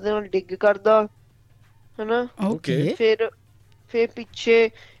ਉਹਦੇ ਨਾਲ ਡਿੱਗ ਕਰਦਾ ਹਨਾ। ਫਿਰ ਪਿੱਛੇ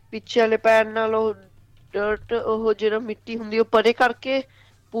ਵਾਲੇ ਪੈਰ ਨਾਲ ਉਹ ਡਰਟ, ਉਹ ਜਿਹੜਾ ਮਿੱਟੀ ਹੁੰਦੀ ਉਹ ਪਰੇ ਕਰਕੇ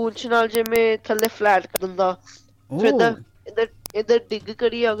ਪੂੰਛ ਨਾਲ ਜਿਵੇਂ ਥੱਲੇ ਫਲੈਟ ਕਰ ਦਿੰਦਾ। ਫਿਰ ਇੱਧਰ ਡਿੱਗ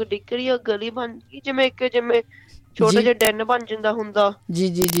ਕਰੀ ਗਲੀ ਬਣ ਗਈ, ਜਿਵੇਂ ਛੋਟਾ ਜਿਹਾ ਡੈਨ ਬਣ ਜਾਂਦਾ ਹੁੰਦਾ।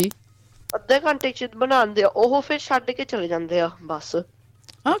 ਜੀ ਅੱਧੇ ਘੰਟੇ ਚ ਬਣਾਉਂਦੇ ਆ ਉਹ, ਫਿਰ ਛੱਡ ਕੇ ਚਲੇ ਜਾਂਦੇ ਆ ਬਸ।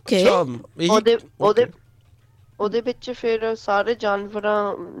 ਉਹਦੇ ਵਿੱਚ ਫਿਰ ਸਾਰੇ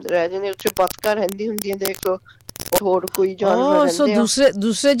ਜਾਨਵਰਾਂ ਰਹਿ ਜਾਂਦੇ, ਉੱਥੇ ਬਤਕਾਂ ਰਹਿੰਦੀ ਹੁੰਦੀਆਂ, ਦੇਖ ਹੋਰ ਕੋਈ ਜਾਨਵਰ ਰਹਿੰਦੇ ਆ।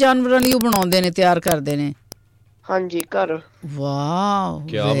 ਦੂਸਰੇ ਜਾਨਵਰਾਂ ਲਈ ਉਹ ਬਣਾਉਂਦੇ ਨੇ, ਤਿਆਰ ਕਰਦੇ ਨੇ। ਹਾਂਜੀ ਘਰ। Wow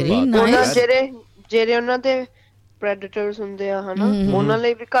very nice. ਜਿਹੜੇ ਉਹਨਾਂ ਦੇ ਪ੍ਰੈਡੇਟਰਸ ਹੁੰਦੇ ਆ ਹਨਾ, ਉਹਨਾਂ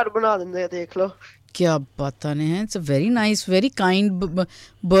ਲਈ ਵੀ ਘਰ ਬਣਾ ਦਿੰਦੇ ਆ, ਦੇਖ ਲਓ ਕਿਆ ਬਾਤਾਂ ਨੇ ਹੈ। It's a very nice very kind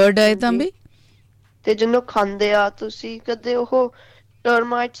bird ਹੈ ਤਾਂ ਵੀ। ਤੇ ਜਿਹਨੂੰ ਖਾਂਦੇ ਆ ਤੁਸੀਂ ਕਦੇ ਉਹ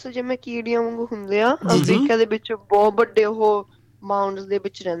ਟਰਮਾਈਟਸ ਜਿਵੇਂ ਕੀੜੀਆਂ ਵਾਂਗੂ ਹੁੰਦੇ ਆ ਅਮਰੀਕਾ ਦੇ ਵਿੱਚ ਬਹੁਤ ਵੱਡੇ ਉਹ ਮਾਊਂਟਸ ਦੇ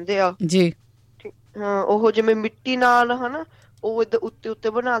ਵਿੱਚ ਰਹਿੰਦੇ ਆ ਜੀ। ਹਾਂ ਉਹ ਜਿਵੇਂ ਮਿੱਟੀ ਨਾਲ ਹਨਾ ਉਹ ਏਦਾਂ ਉੱਤੇ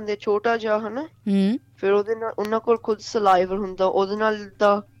ਬਣਾਉਂਦੇ ਛੋਟਾ ਜਿਹਾ ਹਨਾ ਫਿਰ ਉਹਦੇ ਨਾਲ ਉਹਨਾਂ ਕੋਲ ਖੁਦ ਸਲਾਈਵਰ ਹੁੰਦਾ ਉਹਦੇ ਨਾਲ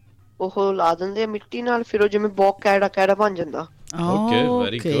ਦਾ ਉਹ ਲਾ ਦਿੰਦੇ ਆ ਮਿੱਟੀ ਨਾਲ ਫਿਰ ਉਹ ਜਿਵੇਂ ਬਹੁਤ ਕੈੜਾ ਬਣ ਜਾਂਦਾ।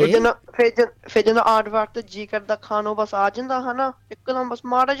 ਫਿਰ ਜਦੋਂ ਆਰਟ ਵਾਰ ਤੇ ਜੀ ਕਰਦਾ ਖਾਣੋ ਬਸ ਆ ਜਾਂਦਾ ਹਨਾ ਇੱਕਦਮ ਬਸ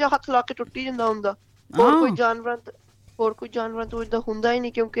ਮਾੜਾ ਜਿਹਾ ਹੱਥ ਲਾ ਕੇ ਟੁੱਟੀ ਜਾਂਦਾ ਹੁੰਦਾ। ਹੋਰ ਕੋਈ ਜਾਨਵਰਾਂ ਤੋਂ ਏਦਾਂ ਹੁੰਦਾ ਹੀ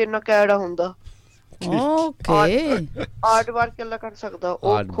ਨਹੀਂ ਕਿਉਂਕਿ ਇੰਨਾ ਕੈੜਾ ਹੁੰਦਾ। ਆਰਟ ਵਰਕ ਕੱਲਾ ਕਰ ਸਕਦਾ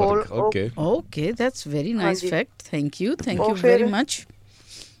ਉਹ ਖੋਲ। Okay that's very nice fact. Thank you very much.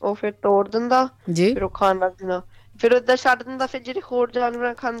 ਉਹ ਫਿਰ ਤੋੜ ਦਿੰਦਾ ਜੀ ਫਿਰ ਉਹ ਖਾਣ ਲੱਗ ਜਾਂਦਾ ਫਿਰ ਏਦਾਂ ਛੱਡ ਦਿੰਦਾ ਫਿਰ ਜਿਹੜੇ ਹੋਰ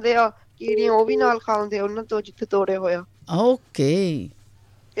ਜਾਨਵਰ ਖਾਂਦੇ ਆ ਕੀੜੀਆਂ ਉਹ ਵੀ ਨਾਲ ਖਾਂਦੇ ਆ ਉਹਨਾਂ ਤੋਂ ਜਿੱਥੇ ਤੋੜਿਆ ਹੋਇਆ। ਓਕੇ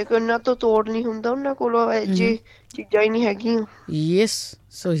ਕਿਉਂਕਿ ਉਹਨਾਂ ਤੋਂ ਤੋੜ ਨਹੀਂ ਹੁੰਦਾ ਉਹਨਾਂ ਕੋਲ ਜੀ ਚੀਜ਼ਾਂ ਹੀ ਨਹੀਂ ਹੈਗੀਆਂ। Yes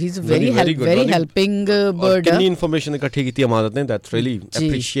so he is very helping bird. ਕਿੰਨੀ ਇਨਫੋਰਮੇਸ਼ਨ ਇਕੱਠੀ ਕੀਤੀ ਅਮਾਨਤ ਨੇ that's really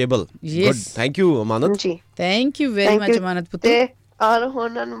appreciable. Good thank you Amanat ji. Thank you very much Amanat ਪੁੱਤ। ਤੇ ਆਰ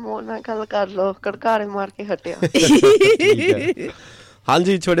ਉਹਨਾਂ ਨੂੰ ਮੋਹ ਨਾਲ ਗੱਲ ਕਰ ਲੋ ਕੜਕਾਰੇ ਮਾਰ ਕੇ ਹਟਿਆ।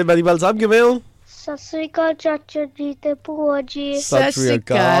 ਹਾਂਜੀ ਛੋਟੇ ਬੈਰੀਵਾਲ ਸਾਹਿਬ ਕਿਵੇਂ ਹੋ? ਸਤਿ ਸ੍ਰੀ ਅਕਾਲ ਚਾਚਾ ਜੀ ਤੇ ਭੂਆ ਜੀ। ਸਤਿ ਸ੍ਰੀ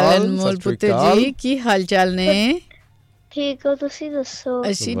ਅਕਾਲ ਅਨਮੋਲ ਪੁੱਤਰ ਜੀ ਕੀ ਹਾਲ ਚਾਲ ਨੇ? ਠੀਕ ਹੋ ਤੁਸੀਂ ਦੱਸੋ?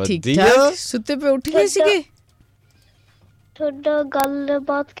 ਅਸੀਂ ਠੀਕ ਠਾਕ। ਸੁੱਤੇ ਪਏ ਉੱਠ ਗਏ ਸੀਗੇ? ਤੁਹਾਡਾ ਗੱਲ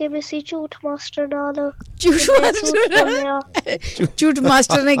ਬਾਤ ਕਿਵੇਂ ਸੀ ਝੂਠ ਮਾਸਟਰ ਨਾਲ? ਝੂਠ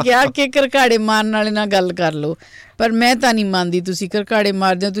ਮਾਸਟਰ ਨੇ ਕਿਹਾ ਕਿ ਕਰਕਾੜੇ ਮਾਰਨ ਵਾਲੇ ਨਾਲ ਗੱਲ ਕਰ ਲਓ ਪਰ ਮੈਂ ਤਾਂ ਨਹੀਂ ਮੰਨਦੀ ਤੁਸੀਂ ਕਰਕਾੜੇ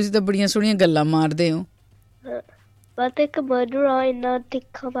ਮਾਰਦੇ ਹੋ। ਤੁਸੀਂ ਤਾਂ ਬੜੀਆਂ ਸੋਹਣੀਆਂ ਗੱਲਾਂ ਮਾਰਦੇ ਹੋ। ਬਟ ਇੱਕ ਮਰਡਰਰ ਇੰਨਾ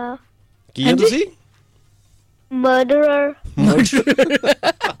ਤਿੱਖਾ ਵਾ। ਕੀ ਹੈ ਤੁਸੀਂ? ਮਰਡਰਰ।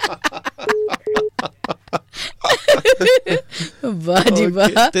 ਵਾਹ ਜੀ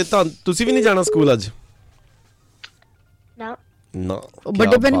ਵਾਹ। ਤੇ ਤੁਸੀਂ ਵੀ ਨਹੀਂ ਜਾਣਾ ਸਕੂਲ ਅੱਜ? ਨਾ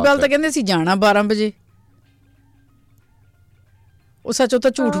ਵੱਡੇ ਪ੍ਰਿੰਸੀਪਲ ਤਾਂ ਕਹਿੰਦੇ ਸੀ ਜਾਣਾ 12 ਵਜੇ। ਉਹ ਸੱਚ ਉਹ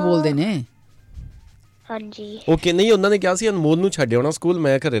ਤਾਂ ਝੂਠ ਬੋਲਦੇ ਨੇ। ਹਾਂਜੀ ਓਕੇ ਨਹੀਂ ਉਹਨਾਂ ਨੇ ਕਿਹਾ ਸੀ ਅਨਮੋਲ ਨੂੰ ਛੱਡ ਆਉਣਾ ਸਕੂਲ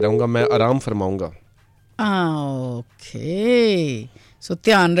ਮੈਂ ਘਰੇ ਰਹੂੰਗਾ ਮੈਂ ਆਰਾਮ ਫਰਮਾਊਂਗਾ। ਓਕੇ ਸੋ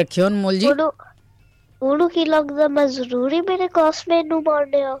ਧਿਆਨ ਰੱਖਿਓ ਅਨਮੋਲ ਜੀ। ਉਹਨੂੰ ਕੀ ਲੱਗਦਾ ਮੈਂ ਜ਼ਰੂਰੀ ਮੇਰੇ ਕਲਾਸਮੇਟ ਨੂੰ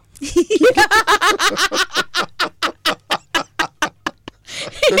ਮਾਰਨਿਆ?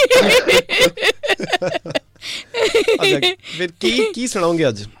 ਫਿਰ ਕੀ ਸੁਣਾਓਗੇ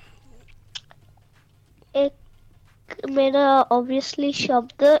ਅੱਜ? ਇੱਕ ਮੇਰਾ obviously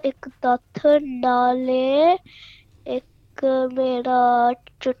ਸ਼ਬਦ ਇੱਕ ਤੱਥ ਨਾਲੇ ਇੱਕ ਮੇਰਾ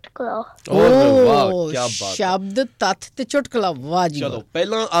ਚੁਟਕਲਾ। ਵਾਹ ਕੀ ਬਾਤ। ਸ਼ਬਦ ਤੱਥ ਤੇ ਚੁਟਕਲਾ ਵਾਹ ਜੀ। ਚਲੋ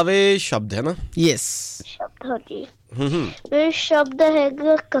ਪਹਿਲਾਂ ਆਵੇ ਸ਼ਬਦ ਹੈ ਨਾ? ਯੈਸ ਸ਼ਬਦ ਹਾਂਜੀ। ਮੇਰਾ ਸ਼ਬਦ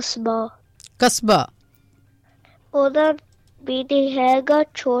ਹੈਗਾ ਕਸਬਾ। ਕਸਬਾ ਉਹਦਾ ਮੀਨਿੰਗ ਹੈਗਾ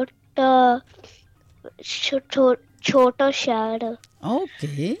ਛੋਟਾ ਸ਼ਹਿਰ।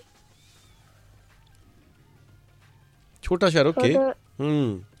 ਓਕੇ ਛੋਟਾ ਸ਼ਹਿਰ। ਓਕੇ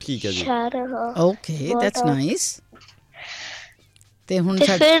ਠੀਕ ਹੈ ਜੀ। ਸ਼ਹਿਰ ਓਕੇ ਦੈਟਸ ਨਾਈਸ। ਤੇ ਹੁਣ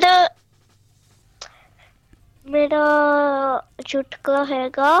ਫਿਰ ਮੇਰਾ ਚੁਟਕਲਾ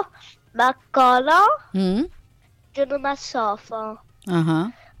ਹੈਗਾ ਮੈਂ ਕਾਲਾ ਜਦੋਂ ਮੈਂ ਸਾਫ ਆ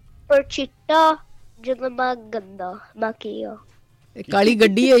ਪਰ ਚਿੱਟਾ ਜਦੋਂ ਮੈਂ ਗੰਦਾ। ਮੈਂ ਕੀ ਆ? ਕਾਲੀ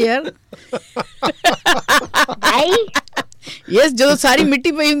ਗੱਡੀ ਹੈ ਯਾਰ। ਯਸ ਜਦੋਂ ਸਾਰੀ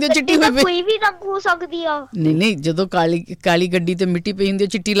ਮਿੱਟੀ ਪਈ ਹੁੰਦੀ ਹੈ ਚਿੱਟੀ ਹੋਈ ਪਈ। ਕੋਈ ਵੀ ਰੰਗ ਹੋ ਸਕਦੀ ਆ। ਨਹੀਂ ਜਦੋਂ ਕਾਲੀ ਗੱਡੀ ਤੇ ਮਿੱਟੀ ਪਈ ਹੁੰਦੀ ਹੈ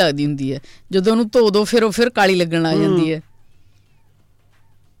ਚਿੱਟੀ ਲੱਗਦੀ ਹੁੰਦੀ ਹੈ। ਜਦੋਂ ਉਹਨੂੰ ਧੋ ਦੋ ਫਿਰ ਉਹ ਫਿਰ ਕਾਲੀ ਲੱਗਣ ਲੱਗ ਜਾਂਦੀ ਹੈ।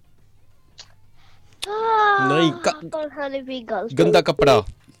 ਨਹੀਂ ਗੰਦਾ ਕੱਪੜਾ।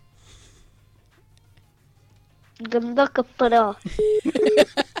 ਗੰਦਾ ਕੱਪੜਾ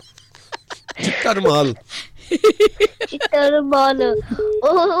ਚਿੱਟਾ ਰੁਮਾਲ। ਚਿੱਟਾ ਰੁਮਾਲ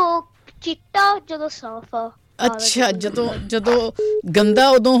ਉਹ ਚਿੱਟਾ ਜਦੋਂ ਸਾਫ ਆ। ਅੱਛਾ ਜਦੋਂ ਗੰਦਾ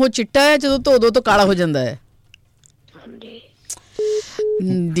ਉਦੋਂ ਉਹ ਚਿੱਟਾ ਹੈ ਜਦੋਂ ਧੋ ਦੋ ਤਾਂ ਕਾਲਾ ਹੋ ਜਾਂਦਾ ਹੈ।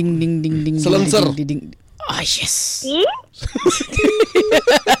 ਡਿੰਗ ਡਿੰਗ ਡਿੰਗ ਡਿੰਗ ਸਲੰਸਰ। ਯੈਸ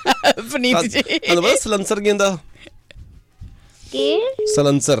ਪਨੀਤ ਜੀ ਤੁਹਾਨੂੰ ਸਲੰਸਰ ਕਹਿੰਦਾ? ਕੀ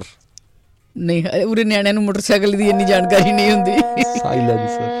ਸਲੰਸਰ? ਨਹੀਂ ਉਰੇ ਨਿਆਣਿਆਂ ਨੂੰ ਮੋਟਰਸਾਈਕਲ ਦੀ ਇੰਨੀ ਜਾਣਕਾਰੀ ਨਹੀਂ ਹੁੰਦੀ।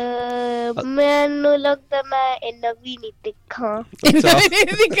 ਸਾਇਲੈਂਸਰ ਮੈਨੂੰ ਲੱਗਦਾ ਮੈਂ ਇੰਨਾ ਵੀ ਨਹੀਂ ਤਿੱਖਾ।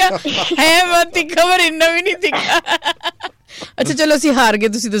 ਹੈ ਮੈਂ ਤਿੱਖਾ ਪਰ ਇੰਨਾ ਵੀ ਨਹੀਂ ਤਿੱਖਾ। ਅੱਛਾ ਚਲੋ ਅਸੀਂ ਹਾਰ ਗਏ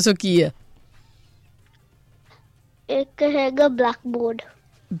ਤੁਸੀਂ ਦੱਸੋ ਕੀ ਹੈ? ਇੱਕ ਹੈਗਾ blackboard.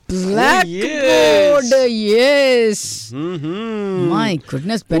 Blackboard, yes. My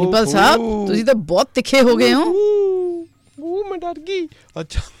goodness, principal ਸਾਹਿਬ ਤੁਸੀਂ ਤਾਂ ਬਹੁਤ ਤਿੱਖੇ ਹੋ ਗਏ ਹੋ। ਉਹ ਮੈਂ ਡਰ ਗਈ।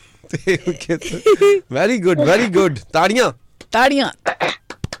 ਅੱਛਾ ਤੇ ਵੈਰੀ ਗੁੱਡ ਤਾੜੀਆਂ।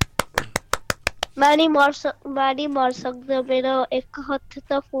 ਮੈਂ ਨਹੀਂ ਮਾਰ ਸਕਦਾ। ਮੇਰਾ ਇੱਕ ਹੱਥ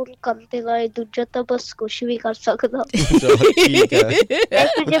ਤਾਂ ਫੋਨ ਕੰਮ ਤੇ ਲਾਏ, ਦੂਜਾ ਤਾਂ ਬਸ ਕੁਛ ਵੀ ਕਰ ਸਕਦਾ। ਠੀਕ ਹੈ।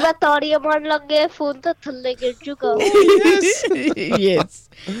 ਇੱਕ ਜੇ ਮੈਂ ਤਾੜੀਆਂ ਮਾਰਨ ਲੱਗੇ ਫੋਨ ਤਾਂ ਥੱਲੇ ਗਿਰ ਜੂਗਾ। ਯੈਸ।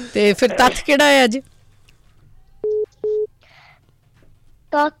 ਤੇ ਫਿਰ ਤੱਥ ਕਿਹੜਾ ਹੈ ਅੱਜ?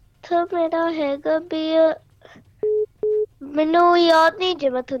 ਤੱਥ ਮੇਰਾ ਹੈਗਾ ਵੀ ਮੈਨੂੰ ਯਾਦ ਨਹੀਂ ਜੇ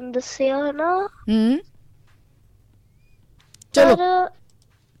ਮੈਂ ਤੁਹਾਨੂੰ ਦੱਸਿਆ ਹਨਾ। ਚਲੋ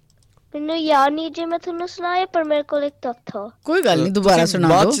ਮੈਨੂੰ ਯਾਦ ਨਹੀਂ ਜੇ ਮੈਂ ਤੁਹਾਨੂੰ ਸੁਣਾਇਆ, ਪਰ ਮੇਰੇ ਕੋਲ ਇੱਕ ਤੱਥ ਆ। ਕੋਈ ਗੱਲ ਨਹੀਂ, ਦੁਬਾਰਾ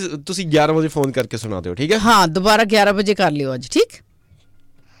ਸੁਣਾ ਦਿਓ। ਤੁਸੀਂ 11 ਵਜੇ ਫੋਨ ਕਰਕੇ ਸੁਣਾ ਦਿਓ, ਠੀਕ ਹੈ? ਹਾਂ, ਦੁਬਾਰਾ 11 ਵਜੇ ਕਰ ਲਿਓ ਅੱਜ, ਠੀਕ?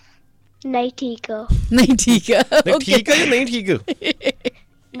 ਨਹੀਂ ਠੀਕ ਆ। ਨਹੀਂ ਠੀਕ ਆ। ਠੀਕ ਹੈ ਜਾਂ ਨਹੀਂ ਠੀਕ?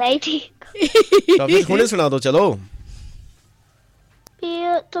 ਨਹੀਂ ਠੀਕ। ਤਾਂ ਫਿਰ ਹੁਣੇ ਸੁਣਾ ਦਿਓ, ਚਲੋ।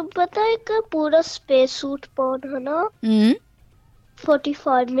 ਤੁਹਾਨੂੰ ਪਤਾ ਇੱਕ ਪੂਰਾ ਸਪੇਸ ਸੂਟ ਪਾਉਣ ਹਨਾ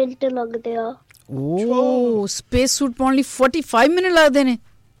 45 ਮਿੰਟ ਲੱਗਦੇ ਆ। ਓ, ਸਪੇਸ ਸੂਟ ਪਾਉਣ ਲਈ 45 ਮਿੰਟ ਲੱਗਦੇ ਨੇ?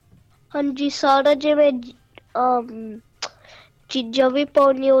 ਹਾਂਜੀ, ਸਾਰਾ ਜਿਵੇਂ ਚੀਜ਼ਾਂ ਵੀ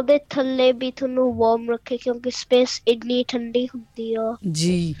ਪਾਉਣੀ, ਉਹਦੇ ਥੱਲੇ ਵੀ ਤੁਹਾਨੂੰ ਵਾਰਮ ਰੱਖੇ ਕਿਉਂਕਿ ਸਪੇਸ ਇੰਨੀ ਠੰਡੀ ਹੁੰਦੀ ਆ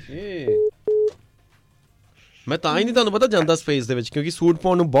ਜੀ। ਮੈਂ ਤਾਂ ਹੀ ਨਹੀਂ ਤੁਹਾਨੂੰ ਪਤਾ ਜਾਂਦਾ ਸਪੇਸ ਦੇ ਵਿੱਚ, ਕਿਉਂਕਿ ਸੂਟ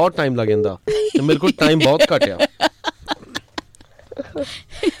ਪਾਉਣ ਨੂੰ ਬਹੁਤ ਟਾਈਮ ਲੱਗ ਜਾਂਦਾ ਤੇ ਮੇਰੇ ਕੋਲ ਟਾਈਮ ਬਹੁਤ ਘੱਟ ਆ।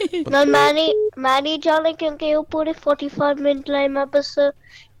 ਮੈਂ ਨਹੀਂ ਜਾਣਾ ਕਿਉਂਕਿ ਉਹ ਪੂਰੇ 45 ਮਿੰਟ ਲਈ ਮੈਂ ਬਸ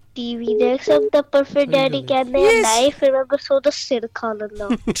ਟੀਵੀ ਦੇਖ ਸਕਦਾ, ਪਰ ਫਿਰ ਡੈਡੀ ਕਹਿੰਦੇ ਨਹੀਂ, ਫਿਰ ਮੈਂ ਬਸ ਉਹਦਾ ਸਿਰ ਖਾ ਲੈਂਦਾ।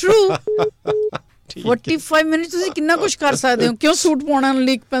 ਟਰੂ। 45 ਮਿੰਟ ਤੁਸੀਂ ਕਿੰਨਾ ਕੁਛ ਕਰ ਸਕਦੇ ਹੋ, ਕਿਉਂ ਸੂਟ ਪਾਉਣ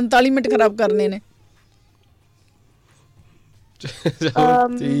ਲਈ 45 ਮਿੰਟ ਖਰਾਬ ਕਰਨੇ ਨੇ?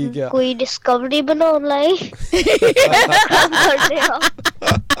 ਠੀਕ ਆ। ਕੋਈ ਡਿਸਕਵਰੀ ਬਣਾਉਣ ਲਈ।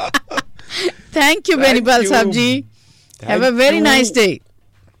 Thank you Benipal Sahib ji. Have a very nice day.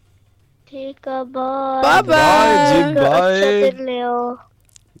 ਠੀਕ ਆ, ਬਾਏ ਬਾਏ ਜੀ, ਬਾਏ। ਲਿਓ।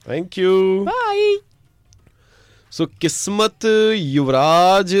 Thank you, bye. ਸੋ ਕਿਸਮਤ,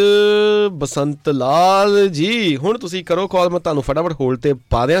 ਯੁਵਰਾਜ, ਬਸੰਤ ਲਾਲ ਜੀ, ਹੁਣ ਤੁਸੀਂ ਕਰੋ ਕਾਲ, ਮੈਂ ਤੁਹਾਨੂੰ ਫਟਾਫਟ ਹੋਲਡ ਤੇ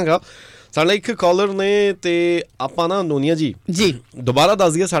ਪਾ ਦਿਆਂਗਾ। ਸਾਡਾ ਇੱਕ ਕਾਲਰ ਨੇ ਤੇ ਆਪਾਂ ਨਾ ਨੋਨੀਆ ਜੀ ਦੁਬਾਰਾ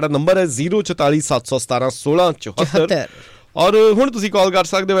ਦੱਸ ਦਈਏ, ਸਾਡਾ ਨੰਬਰ ਹੈ 044 717 1674 ਔਰ ਹੁਣ ਤੁਸੀਂ ਕਾਲ ਕਰ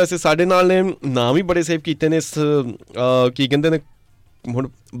ਸਕਦੇ ਹੋ। ਵੈਸੇ ਸਾਡੇ ਨਾਲ ਨੇ ਨਾਮ ਵੀ ਬੜੇ ਸੇਵ ਕੀਤੇ ਨੇ, ਕੀ ਕਹਿੰਦੇ ਨੇ ਹੁਣ,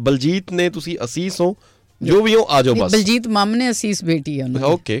 ਬਲਜੀਤ ਨੇ, ਤੁਸੀਂ ਅਸੀਸ ਹੋ, ਜੋ ਵੀ ਹੋ ਆ ਜਾਓ ਬਸ। ਬਲਜੀਤ ਮਾਮ ਨੇ, ਅਸੀਸ ਬੇਟੀ ਹੈ।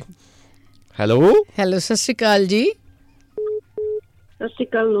 ਓਕੇ, ਹੈਲੋ ਸਤਿ ਸ਼੍ਰੀ ਅਕਾਲ ਜੀ। ਸਤਿ ਸ਼੍ਰੀ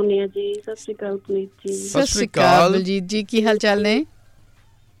ਅਕਾਲ ਨੋਨੀਆ ਜੀ, ਸਤਿ ਸ਼੍ਰੀ ਅਕਾਲ ਪੁਨੀਤ ਜੀ। ਸਤਿ ਸ਼੍ਰੀ ਅਕਾਲ ਬਲਜੀਤ ਜੀ, ਕੀ ਹਾਲ ਚਾਲ ਨੇ?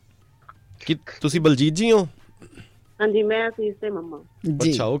 ਕੀ ਤੁਸੀਂ ਬਲਜੀਤ ਜੀ ਹੋ? ਹਾਂਜੀ, ਮੈਂ ਅਸੀਸ ਤੇ ਮੰਮਾ।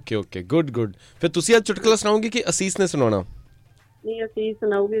 ਅੱਛਾ, ਓਕੇ, ਗੁੱਡ। ਫਿਰ ਤੁਸੀਂ ਅੱਜ ਚੁਟਕਲਾ ਸੁਣਾਓਗੇ ਕਿ ਅਸੀਸ ਨੇ ਸੁਣਾਉਣਾ? ਨਹੀਂ, ਅਸੀਸ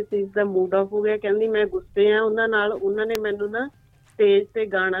ਸੁਣਾਉਗੀ। ਅਸੀਸ ਦਾ ਮੂਡ ਆਫ ਹੋ ਗਿਆ, ਕਹਿੰਦੀ ਮੈਂ ਗੁੱਸੇ ਆ ਉਹਨਾਂ ਨਾਲ, ਉਹਨਾਂ ਨੇ ਮੈਨੂੰ ਨਾ ਸਟੇਜ ਤੇ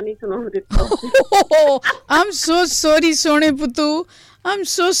ਗਾਣਾ ਨਹੀਂ ਸੁਣਾਉਣ ਦਿੱਤਾ। ਆਮ ਸੋ ਸੌਰੀ ਸੋਹਣੇ ਪੁੱਤੂ, ਆਮ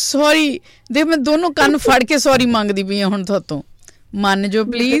ਸੋ ਸੌਰੀ। ਦੇਖ, ਮੈਂ ਦੋਨੋਂ ਕੰਨ ਫੜ ਕੇ ਸੌਰੀ ਮੰਗਦੀ ਪਈ ਹਾਂ ਹੁਣ ਤੁਹਾਤੋਂ, ਮੰਨ ਜੋ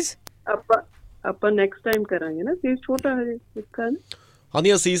ਪਲੀਜ਼। ਆਪਾਂ ਨੈਕਸਟ ਟਾਈਮ ਕਰਾਂਗੇ ਨਾ, ਅਸੀਸ ਛੋਟਾ ਹਜੇ ਸਿੱਖਾ ਨਾ।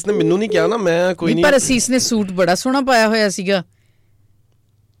 ਹਾਂਜੀ, ਅਸੀਸ ਨੇ ਮੈਨੂੰ ਨਹੀਂ ਕਿਹਾ ਨਾ, ਮੈਂ ਕੋਈ ਨਹੀਂ। ਪਰ ਅਸੀਸ ਨੇ ਸੂਟ ਬੜਾ ਸੋਹਣਾ ਪਾਇਆ ਹੋਇਆ ਸੀਗਾ।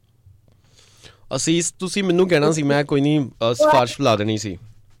 ਅਸੀਸ ਤੁਸੀਂ ਮੈਨੂੰ ਕਹਿਣਾ ਸੀ, ਮੈਂ ਕੋਈ ਨਹੀਂ ਸਿਫਾਰਿਸ਼ ਲਾ ਦੇਣੀ ਸੀ।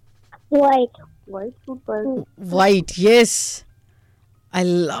 ਵਾਈਟ ਸੂਟ ਪਾਇਆ। ਵਾਈਟ, ਯੈਸ, ਆਈ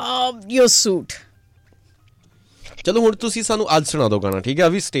ਲਵ ਯੋਰ ਸੂਟ। ਚਲੋ ਹੁਣ ਤੁਸੀਂ ਸਾਨੂੰ ਅੱਜ ਸੁਣਾ ਦਿਓ ਗਾਣਾ, ਠੀਕ ਹੈ?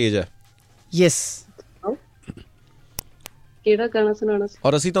 ਅਭੀ ਸਟੇਜ ਹੈ। ਯੈਸ। ਕਿਹੜਾ ਗਾਣਾ ਸੁਣਾਉਣਾ ਸੀ?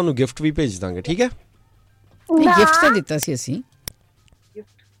 ਔਰ ਅਸੀਂ ਤੁਹਾਨੂੰ ਗਿਫਟ ਵੀ ਭੇਜ ਦਾਂਗੇ, ਠੀਕ ਹੈ? ਗਿਫਟ ਤਾਂ ਦਿੱਤਾ ਸੀ ਅਸੀਂ।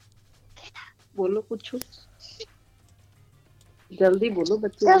 ਬੋਲੋ, ਪੁੱਛੋ, ਜਲਦੀ ਬੋਲੋ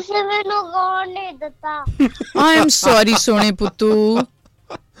ਬੱਚੇ। ਤੁਸੀਂ ਮੈਨੂੰ ਗਾਉਣ ਨਹੀਂ ਦਿੱਤਾ। ਆਈ ਐਮ ਸੌਰੀ ਸੋਹਣੇ ਪੁੱਤੂ,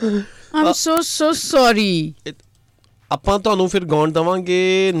 ਆਮ ਸੋ ਸੌਰੀ। ਆਪਾਂ ਤੁਹਾਨੂੰ ਫਿਰ ਗਾਉਣ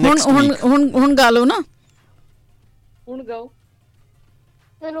ਦਵਾਂਗੇ ਨੈਕਸਟ ਵੀਕ। ਹੁਣ ਗਾ ਲਓ ਨਾ। ਹੁਣ ਗਾਓ।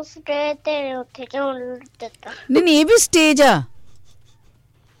 ਮੈਨੂੰ ਸਟੇਜ ਤੇ ਉੱਥੇ ਕਿਉਂ ਦਿੱਤਾ? ਨਹੀਂ, ਇਹ ਵੀ ਸਟੇਜ ਆ,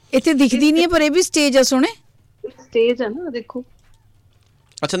 ਇੱਥੇ ਦਿਖਦੀ ਨਹੀਂ ਹੈ ਪਰ ਇਹ ਵੀ ਸਟੇਜ ਆ ਸੋਹਣੇ। ਸਟੇਜ ਆ ਨਾ, ਦੇਖੋ।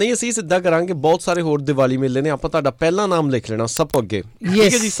 ਅੱਛਾ, ਨਹੀਂ, ਅਸੀਂ ਸਿੱਧਾ ਕਰਾਂਗੇ, ਬਹੁਤ ਸਾਰੇ ਹੋਰ ਦੀਵਾਲੀ ਮੇਲੇ ਨੇ, ਆਪਾਂ ਤੁਹਾਡਾ ਪਹਿਲਾ ਨਾਮ ਲਿਖ ਲੈਣਾ ਸਭ ਤੋਂ ਅੱਗੇ,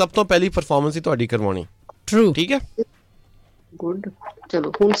 ਠੀਕ ਹੈ ਜੀ? ਸਭ ਤੋਂ ਪਹਿਲੀ ਪਰਫਾਰਮੈਂਸ ਹੀ ਤੁਹਾਡੀ ਕਰਵਾਉਣੀ। ਟਰੂ, ਠੀਕ ਹੈ? ਗੁੱਡ।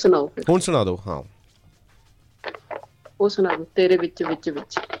 ਚਲੋ ਹੁਣ ਸੁਣਾਓ। ਹੁਣ ਸੁਣਾ ਦਿਓ। ਹਾਂ, ਉਹ ਸੁਣਾ ਦਿਓ, ਤੇਰੇ ਵਿੱਚ।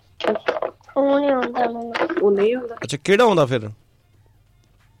 ਉਹ ਨਹੀਂ ਆਉਂਦਾ ਮੈਨੂੰ। ਉਹ ਨਹੀਂ ਆਉਂਦਾ? ਅੱਛਾ, ਕਿਹੜਾ ਆਉਂਦਾ ਫਿਰ?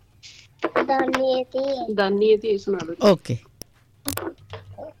 ਦਾਨੀ ਤੇ ਸੁਣਾ ਦਿਓ। ਓਕੇ,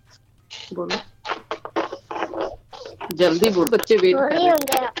 ਬੋਲੋ, ਜਲਦੀ ਬੋਲ, ਬੱਚੇ ਵੇਟ ਕਰ ਰਹੇ।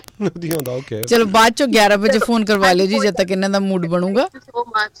 ਨਹੀਂ ਆਉਂਦਾ। ਓਕੇ, ਚਲੋ ਬਾਅਦ ਚੋਂ 11 ਵਜੇ ਫੋਨ ਕਰਵਾ ਲਿਓ ਜੀ, ਜਦ ਤੱਕ ਇਹਨਾਂ ਦਾ ਮੂਡ ਬਣੂਗਾ। ਸੋ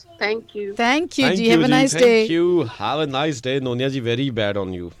ਮਚ, ਥੈਂਕ ਯੂ ਜੀ, have a nice day. Thank you, have a nice day. ਨੋਨੀਆ ਜੀ, very bad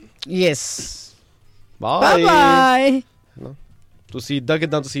on you. Yes, bye bye. ਤੁਸੀਂ ਇਦਾਂ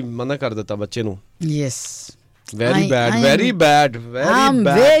ਕਿਦਾਂ ਤੁਸੀਂ ਮਨਾ ਕਰ ਦਿੱਤਾ ਬੱਚੇ ਨੂੰ? Yes, very bad. ਆਮ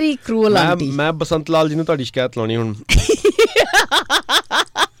ਵੈਰੀ ਕਰੂਅਲ ਆਂਟੀ। ਮੈਂ ਬਸੰਤ ਲਾਲ ਜੀ ਨੂੰ ਤੁਹਾਡੀ ਸ਼ਿਕਾਇਤ ਲਾਉਣੀ ਹੁਣ।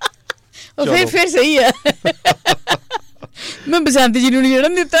 ਫਿਰ ਸਹੀ ਆ। ਮੈਂ ਬਸੰਤ ਜੀ ਨੂੰ ਨਹੀਂ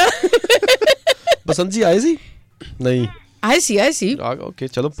ਜੜਨ ਦਿੱਤਾ। ਬਸੰਤ ਜੀ ਆਏ ਸੀ? ਨਹੀਂ आए सी। ओके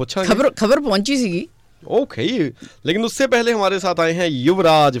चलो पूछा खबर पहुंची सीगी। ओके लेकिन उससे पहले हमारे साथ आए हैं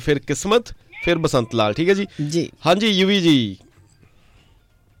युवराज, फिर किस्मत, फिर बसंत लाल। ठीक है जी। हाँ जी युवी जी,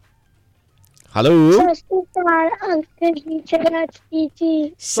 हेलो।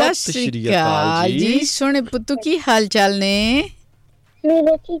 सत श्री अकाल जी। सोने पुत्तू की हाल चाल ने?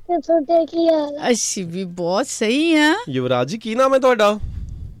 मेरे ठीक है, ਤੁਹਾਡੇ ਕੀ ਹਾਲ ਹੈ? ਅਸੀਂ ਵੀ ਬਹੁਤ ਸਹੀ ਆ। युवराज जी की नाम है ਤੁਹਾਡਾ?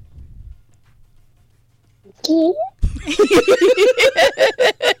 ਕੀ?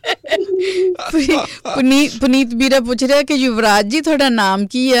 पुनीत ਵੀਰਾ ਪੁੱਛ ਰਿਹਾ ਕਿ युवराज जी ਤੁਹਾਡਾ ਨਾਮ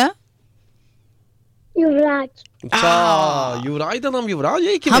ਕੀ ਆ? युवराज। अच्छा युवराज का नाम युवराज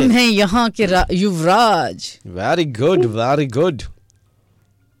है? हम हैं यहाँ के युवराज। Very good very good.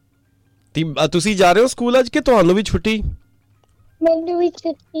 ਤੁਸੀਂ ਜਾ ਰਹੇ ਹੋ ਸਕੂਲ ਅੱਜ ਕਿ ਤੁਹਾਨੂੰ ਵੀ ਛੁੱਟੀ? ਮੈਨੂੰ ਵੀ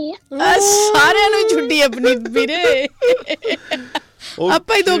ਛੁੱਟੀ ਹੈ। ਸਾਰਿਆਂ ਨੂੰ ਛੁੱਟੀ ਹੈ ਪੁਨੀਤ ਵੀਰੇ।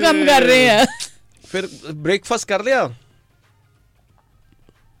 ਆਪਾਂ ਹੀ ਦੋ ਕੰਮ ਕਰ ਰਹੇ ਆ। ਫਿਰ ਬ੍ਰੇਕਫਾਸਟ ਕਰ ਲਿਆ?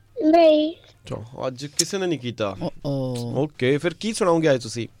 ਨਹੀਂ ਅੱਜ ਕਿਸੇ ਨੇ ਨਹੀਂ ਕੀਤਾ। ਓਕੇ ਫਿਰ ਕੀ ਸੁਣਾਓਗੇ ਅੱਜ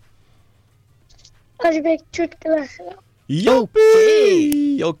ਤੁਸੀਂ? ਅੱਜ ਮੈਂ ਚੁਟਕਲਾ ਸੁਣਾਉਂਗਾ।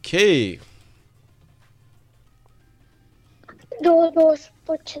 ਓਕੇ। ਦੋ ਦੋਸਤ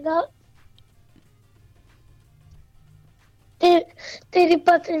ਪੁੱਛਦਾ ਤੇਰੀ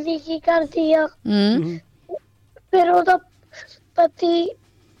ਪਤਨੀ ਕੀ ਕਰਦੀ ਆ? ਫਿਰ ਉਹਦਾ ਪਤੀ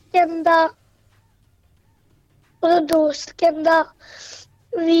ਕਹਿੰਦਾ, ਉਹਦਾ ਦੋਸਤ ਕਹਿੰਦਾ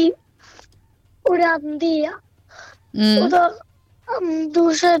ਵੀ ਉਡਾਉਂਦੀ ਆ। ਉਹਦਾ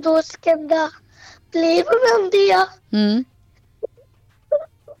ਦੂਸਰਾ ਦੋਸਤ ਕਹਿੰਦਾ ਪਲੇਨ ਬਣਾਉਂਦੀ ਆ।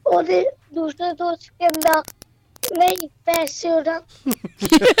 ਉਹਦੇ ਦੂਸਰਾ ਦੋਸਤ ਕਹਿੰਦਾ ਨਹੀਂ ਪੈਸੇ ਉਡਾ।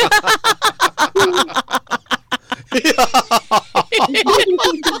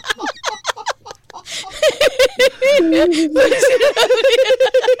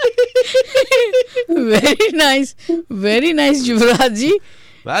 very nice Yuvraj ji,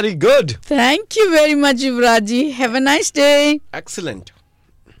 very good, thank you very much Yuvraj ji, have a nice day, excellent,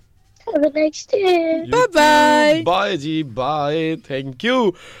 have a nice day, bye bye, bye जी bye, thank you।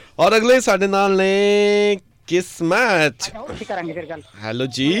 और अगले साडे नाल ने किस्मत। हेलो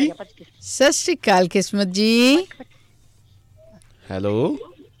जी, सत श्री अकाल किस्मत जी। हेलो,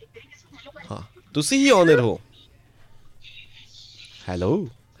 हाँ तुसी ही ऑनर हो। Hello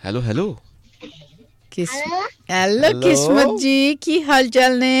hello hello hello Kismat ji की हाल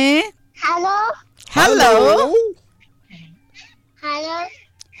चाल ने? Hello hello hello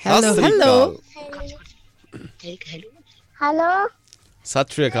hello hello सत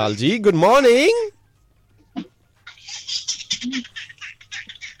श्री अकाल जी, गुड मॉर्निंग।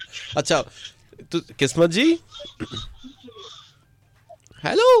 अच्छा Kismat ji,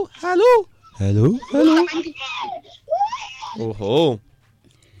 hello hello hello hello. ओहो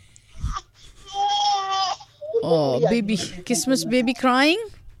oh baby, Christmas baby crying।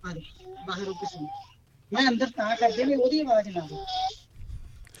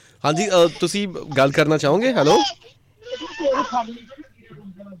 हाँ जी तुसी गल करना चाहोगे? हेलो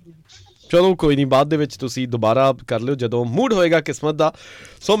ਚਲੋ ਕੋਈ ਨਹੀਂ, ਬਾਅਦ ਦੇ ਵਿੱਚ ਤੁਸੀਂ ਦੁਬਾਰਾ ਕਰ ਲਿਓ ਜਦੋਂ ਮੂਡ ਹੋਏਗਾ ਕਿਸਮਤ ਦਾ।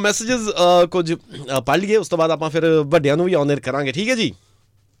 ਸੋ ਮੈਸੇजेस ਕੁਝ ਪੜ੍ਹ ਲਈਏ, ਉਸ ਤੋਂ ਬਾਅਦ ਆਪਾਂ ਫਿਰ ਵੱਡਿਆਂ ਨੂੰ ਵੀ ਔਨਰ ਕਰਾਂਗੇ। ਠੀਕ ਹੈ ਜੀ।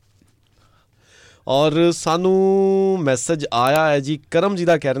 ਔਰ ਸਾਨੂੰ ਮੈਸੇਜ ਆਇਆ ਹੈ ਜੀ, ਕਰਮ ਜੀ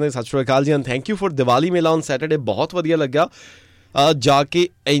ਦਾ ਕਹਿ ਰਹੇ ਨੇ ਸਤਿ ਸ਼੍ਰੀ ਅਕਾਲ ਜੀ and thank you for Diwali ਮੇਲਾ ਔਨ ਸੈਟਰਡੇ। ਬਹੁਤ ਵਧੀਆ ਲੱਗਿਆ ਜਾ ਕੇ,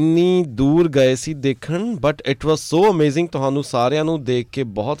 ਇੰਨੀ ਦੂਰ ਗਏ ਸੀ ਦੇਖਣ but it was so amazing. ਤੁਹਾਨੂੰ ਸਾਰਿਆਂ ਨੂੰ ਦੇਖ ਕੇ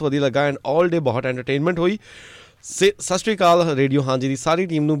ਬਹੁਤ ਵਧੀਆ ਲੱਗਾ ਐਂਡ ਆਲ ਡੇ ਬਹੁਤ ਐਂਟਰਟੇਨਮੈਂਟ ਹੋਈ। ਸਤਿ ਸ਼੍ਰੀ ਅਕਾਲ ਰੇਡੀਓ ਹਾਂਜੀ ਦੀ ਸਾਰੀ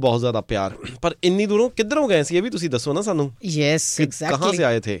ਟੀਮ ਨੂੰ ਬਹੁਤ ਜ਼ਿਆਦਾ ਪਿਆਰ। ਪਰ ਇੰਨੀ ਦੂਰੋਂ ਕਿੱਧਰੋਂ ਗਏ ਸੀ ਇਹ ਵੀ ਤੁਸੀਂ ਦੱਸੋ ਨਾ ਸਾਨੂੰ। ਯੈਸ ਐਗਜ਼ੈਕਟਲੀ, ਕਹਾਂ ਸੇ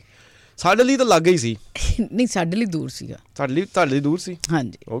ਆਏ ਥੇ? ਸਾਡੇ ਲਈ ਤਾਂ ਲੱਗ ਗਈ ਸੀ। ਨਹੀਂ ਸਾਡੇ ਲਈ ਦੂਰ ਸੀਗਾ। ਤੁਹਾਡੇ ਲਈ ਦੂਰ ਸੀ?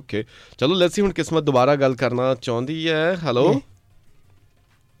 ਹਾਂਜੀ ਓਕੇ ਚਲੋ ਲੈਟਸ ਸੀ। ਹੁਣ ਕਿਸਮਤ ਦੁਬਾਰਾ ਗੱਲ ਕਰਨਾ ਚਾਹੁੰਦੀ ਹੈ। ਹੈਲੋ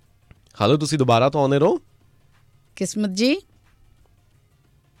ਹੈਲੋ ਤੁਸੀਂ ਦੁਬਾਰਾ ਤੋਂ ਆਉਂਦੇ ਰਹੋ ਕਿਸਮਤ ਜੀ।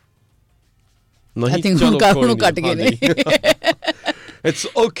 ਨਹੀਂ ਚਲੋ ਕੱਟ ਗਏ ਨੇ। It's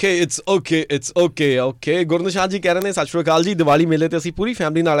okay okay। ਗੁਰਨਿਸ਼ਾਨ ਜੀ ਕਹਿ ਰਹੇ ਨੇ ਸਤਿ ਸ਼੍ਰੀ ਅਕਾਲ ਜੀ, ਦੀਵਾਲੀ ਮੇਲੇ ਤੇ ਅਸੀਂ ਪੂਰੀ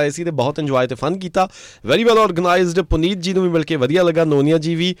ਫੈਮਿਲੀ ਨਾਲ ਆਏ ਸੀ ਤੇ ਬਹੁਤ ਇੰਜੋਏ ਤੇ ਫਨ ਕੀਤਾ। Very well organised. ਪੁਨੀਤ ਜੀ ਨੂੰ ਵੀ ਮਿਲ ਕੇ ਵਧੀਆ ਲੱਗਾ, ਨੋਨੀਆ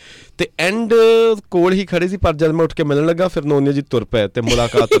ਜੀ ਵੀ, ਤੇ ਐਂਡ ਕੋਲ ਹੀ ਖੜੇ ਸੀ ਪਰ ਜਦ ਮੈਂ ਉੱਠ ਕੇ ਮਿਲਣ ਲੱਗਾ ਫਿਰ ਨੋਨੀਆ ਜੀ ਤੁਰ ਪਏ ਤੇ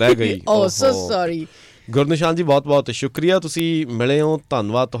ਮੁਲਾਕਾਤ ਰਹਿ ਗਈ। ਓਹ ਸੋ ਸੌਰੀ। ਗੁਰਨਿਸ਼ਾਨ ਜੀ ਬਹੁਤ ਬਹੁਤ ਸ਼ੁਕਰੀਆ, ਤੁਸੀਂ ਮਿਲੇ ਹੋ,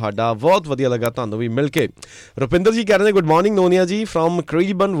 ਧੰਨਵਾਦ ਤੁਹਾਡਾ, ਬਹੁਤ ਵਧੀਆ ਲੱਗਾ ਤੁਹਾਨੂੰ ਵੀ ਮਿਲ ਕੇ। ਰੁਪਿੰਦਰ ਜੀ ਕਹਿ ਰਹੇ ਨੇ good morning Nonia ji from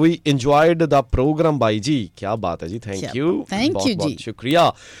ਕਰੀਬਨ, ਵੀ ਇੰਜੋਇਡ ਦਾ ਪ੍ਰੋਗਰਾਮ ਬਾਈ ਜੀ। ਕੀ ਬਾਤ ਹੈ ਜੀ, ਥੈਂਕ ਯੂ ਬਹੁਤ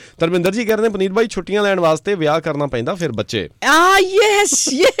ਸ਼ੁਕਰੀਆ। ਧਰਮਿੰਦਰ ਜੀ ਕਹਿ ਰਹੇ ਨੇ ਪੁਨੀਤ ਬਾਈ ਛੁੱਟੀਆਂ ਲੈਣ ਵਾਸਤੇ ਵਿਆਹ ਕਰਨਾ ਪੈਂਦਾ ਫਿਰ ਬੱਚੇ।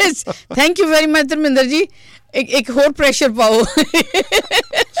 Yes thank you very much Dharminder ji. ਇੱਕ ਹੋਰ ਪ੍ਰੈਸ਼ਰ ਪਾਓ।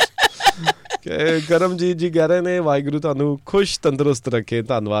 ਕਰਮਜੀਤ ਜੀ ਕਹਿ ਰਹੇ ਨੇ ਵਾਹਿਗੁਰੂ ਤੁਹਾਨੂੰ ਖੁਸ਼ ਤੰਦਰੁਸਤ ਰੱਖੇ,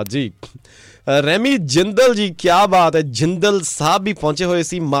 ਧੰਨਵਾਦ ਜੀ। ਰੈਮੀ ਜਿੰਦਲ ਜੀ, ਕਿਆ ਬਾਤ ਹੈ, ਜਿੰਦਲ ਸਾਹਿਬ ਵੀ ਪਹੁੰਚੇ ਹੋਏ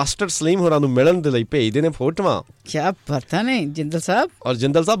ਸੀ ਮਾਸਟਰ ਸਲੀਮ ਹੋਰਾਂ ਨੂੰ ਮਿਲਣ ਦੇ ਲਈ, ਭੇਜਦੇ ਨੇ ਫੋਟੋਆਂ। ਕਿਆ ਪਤਾ ਨਹੀਂ ਜਿੰਦਲ ਸਾਹਿਬ। ਔਰ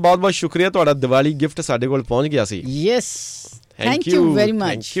ਜਿੰਦਲ ਸਾਹਿਬ ਬਹੁਤ ਬਹੁਤ ਸ਼ੁਕਰੀਆ, ਤੁਹਾਡਾ ਦੀਵਾਲੀ ਗਿਫਟ ਸਾਡੇ ਕੋਲ ਪਹੁੰਚ ਗਿਆ ਸੀ। Yes, thank you very much.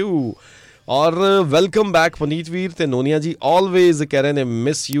 Thank you. ਔਰ ਵੈਲਕਮ ਬੈਕ ਪੁਨੀਤ ਵੀਰ ਤੇ ਨੋਨੀਆ ਜੀ, ਆਲਵੇਜ਼ ਕਹਿ ਰਹੇ ਨੇ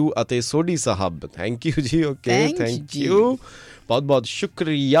ਮਿਸ ਯੂ ਅਤੇ ਸੋਢੀ ਸਾਹਿਬ, ਥੈਂਕ ਯੂ ਜੀ। ਓਕੇ, ਥੈਂਕ ਯੂ, ਬਹੁਤ ਬਹੁਤ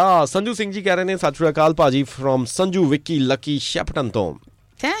ਸ਼ੁਕਰੀਆ। ਸੰਜੂ ਸਿੰਘ ਜੀ ਕਹਿ ਰਹੇ ਨੇ ਸਤਿ ਸ਼੍ਰੀ ਅਕਾਲ ਭਾਜੀ ਫਰੋਮ ਸੰਜੂ ਵਿੱਕੀ ਲੱਕੀ ਸ਼ੈਪਟਨ ਤੋਂ,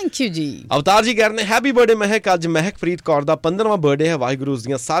 ਥੈਂਕ ਯੂ ਜੀ। ਅਵਤਾਰ ਜੀ ਕਹਿ ਰਹੇ ਨੇ ਹੈਪੀ ਬਰਥਡੇ ਮਹਿਕ, ਅੱਜ ਮਹਿਕਪ੍ਰੀਤ ਕੌਰ ਦਾ 15ਵਾਂ ਬਰਥਡੇ ਹੈ, ਵਾਹਿਗੁਰੂ ਉਸ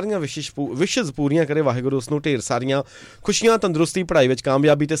ਦੀਆਂ ਸਾਰੀਆਂ ਵਿਸ਼ਜ਼ ਪੂਰੀਆਂ ਕਰੇ, ਵਾਹਿਗੁਰੂ ਉਸ ਨੂੰ ਢੇਰ ਸਾਰੀਆਂ ਖੁਸ਼ੀਆਂ, ਤੰਦਰੁਸਤੀ, ਪੜ੍ਹਾਈ ਵਿੱਚ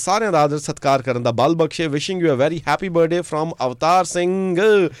ਕਾਮਯਾਬੀ ਤੇ ਸਾਰਿਆਂ ਦਾ ਆਦਰ ਸਤਿਕਾਰ ਕਰਨ ਦਾ ਬਲ ਬਖਸ਼ੇ। Wishing you a very happy birthday from Avtar Singh.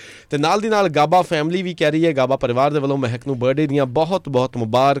 ਤੇ ਨਾਲ ਦੀ ਨਾਲ ਗਾਬਾ ਫੈਮਿਲੀ ਵੀ ਕਹਿ ਰਹੀ ਹੈ, ਗਾਬਾ ਪਰਿਵਾਰ ਦੇ ਵੱਲੋਂ ਮਹਿਕ ਨੂੰ ਬਰਥਡੇ ਦੀਆਂ ਬਹੁਤ ਬਹੁਤ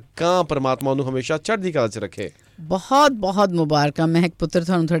ਮੁਬਾਰਕਾਂ, ਪਰਮਾਤਮਾ ਉਹਨੂੰ ਹਮੇਸ਼ਾ ਚੜ੍ਹਦੀ ਕਲਾ 'ਚ ਰੱਖੇ। ਬਹੁਤ ਬਹੁਤ ਮੁਬਾਰਕਾਂ ਮਹਿਕ ਪੁੱਤਰ,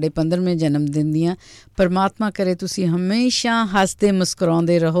 ਤੁਹਾਨੂੰ ਤੁਹਾਡੇ 15ਵੇਂ ਜਨਮ ਦਿਨ ਦੀਆਂ। ਪਰਮਾਤਮਾ ਕਰੇ ਤੁਸੀਂ ਹਮੇਸ਼ਾ ਹੱਸਦੇ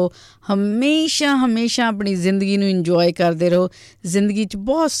ਮੁਸਕਰਾਉਂਦੇ ਰਹੋ, ਹਮੇਸ਼ਾ ਹਮੇਸ਼ਾ ਆਪਣੀ ਜ਼ਿੰਦਗੀ ਨੂੰ ਇੰਜੋਏ ਕਰਦੇ ਰਹੋ। ਜ਼ਿੰਦਗੀ 'ਚ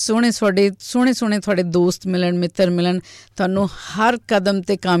ਬਹੁਤ ਸੋਹਣੇ ਤੁਹਾਡੇ ਦੋਸਤ ਮਿਲਣ, ਮਿੱਤਰ ਮਿਲਣ, ਤੁਹਾਨੂੰ ਹਰ ਕਦਮ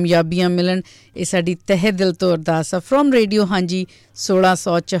 'ਤੇ ਕਾਮਯਾਬੀਆਂ ਮਿਲਣ, ਇਹ ਸਾਡੀ ਤਹਿ ਦਿਲ ਤੋਂ ਅਰਦਾਸ ਆ। ਫਰੋਮ ਰੇਡੀਓ ਹਾਂਜੀ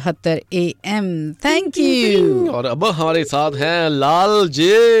 1674 AM, थैंक यू। और अब हमारे साथ हैं लाल जी।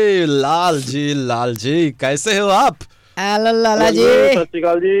 लाल जी कैसे हो आप? लाला जी सत श्री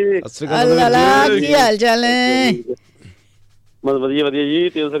अकाल जी। लाला की हाल चाल है? बस वधिया जी,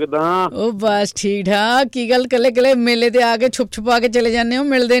 ते तुस किदां? ओ बस ठीक ठाक। की गल कल्ले मेले ते आके छुपा के चले जाने हो,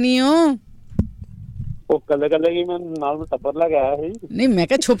 मिलदे नहीं हो? ओ कल्ले की मैं नाल टब्बर लग आया ਸੀ। नहीं मैं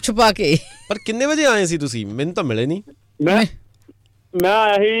कहा छुपा के। पर किन्ने बजे आए सी तुसी? मैनूं तां मिले नहीं। मैं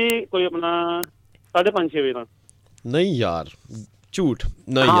आया ही कोई अपना 5:30-6 बजे। नहीं यार झूठ,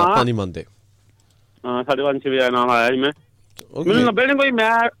 नहीं यार ਆਪਾਂ ਨਹੀਂ ਮੰਨਦੇ। ਹਾਂ 5:30-6 ਵਜੇ ਨਾਲ ਆਇਆ ਸੀ ਮੈਂ, ਮੈਨੂੰ ਲੱਭੇ ਨਹੀਂ ਕੋਈ। ਮੈਂ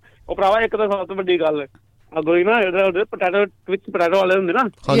ਉਹ ਭਰਾਵਾ ਇੱਕ ਤਾਂ ਸਭ ਤੋਂ ਵੱਡੀ ਗੱਲ ਅਗੋਈ ਨਾ ਜਿਹੜੇ ਪੋਟੈਟੋ ਵਿੱਚ ਪੋਟੈਟੋ ਵਾਲੇ ਹੁੰਦੇ ਨਾ,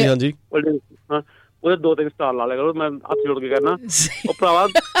 ਹਾਂਜੀ ਹਾਂਜੀ, ਹਾਂ ਉਹਦੇ 2-3 ਸਟਾਰ ਲਾ ਲਿਆ ਕਰੋ। ਮੈਂ ਹੱਥ ਜੋੜ ਕੇ ਕਹਿਣਾ ਉਹ ਭਰਾਵਾ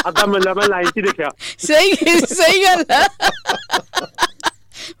ਅੱਧਾ ਮੇਲਾ ਮੈਂ ਲਾਈਨ 'ਚ ਹੀ ਦੇਖਿਆ। ਸਹੀ ਗੱਲ ਹੈ।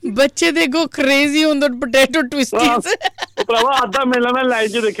 ਬੱਚੇ ਦੇ ਗੋ ਕ੍ਰੇਜ਼ੀ ਔਨ ਦ ਪੋਟੈਟੋ ਟਵਿਸਟੀਜ਼। ਉਹ ਭਰਾਵਾ ਅੱਧਾ ਮੇਲਾ ਮੈਂ ਲਾਈਨ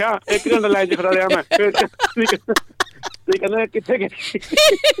 'ਚ ਦੇਖਿਆ, 1 ਘੰਟਾ ਲਾਈਨ 'ਚ ਖੜਾ ਰਿਹਾ ਮੈਂ। ਕਹਿੰਦਾ ਕਿੱਥੇ ਗਏ?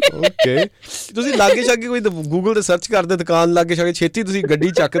 ਓਕੇ, ਤੁਸੀਂ ਲਾਗੇ ਛਾਗੇ ਕੋਈ ਗੂਗਲ ਤੇ ਸਰਚ ਕਰਦੇ ਦੁਕਾਨ ਲਾਗੇ ਛਾਗੇ, ਛੇਤੀ ਤੁਸੀਂ ਗੱਡੀ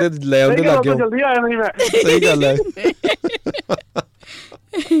ਚੱਕਦੇ ਲੈ ਆਉਂਦੇ ਲਾਗੇ। ਜਲਦੀ ਆਇਆ ਨਹੀਂ ਮੈਂ। ਸਹੀ ਗੱਲ ਹੈ।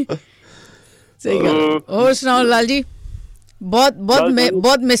 ਸਹੀ ਗੱਲ। ਹੋਰ ਸੁਣਾਓ ਲਾਲ ਜੀ?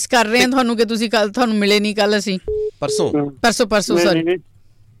 ਬਹੁਤ ਮਿਸ ਕਰ ਰਹੇ ਹਾਂ ਤੁਹਾਨੂੰ ਕਿ ਤੁਸੀਂ ਕੱਲ ਤੁਹਾਨੂੰ ਮਿਲੇ ਨਹੀਂ। ਕੱਲ ਅਸੀਂ ਪਰਸੋਂ ਸੌਰੀ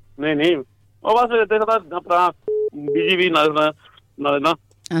ਨਹੀਂ ਉਹ ਬਸ ਇੱਥੇ ਤਾਂ ਆਪਣਾ ਬੀਜੀ ਵੀ ਨਾਲ ਨਾ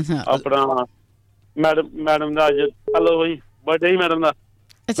ਆਪਣਾ ਮੈਡਮ ਦਾ ਅੱਜ ਕੱਲ ਹੋਈ ਬਰਥਡੇ ਹੀ ਮੈਡਮ ਦਾ।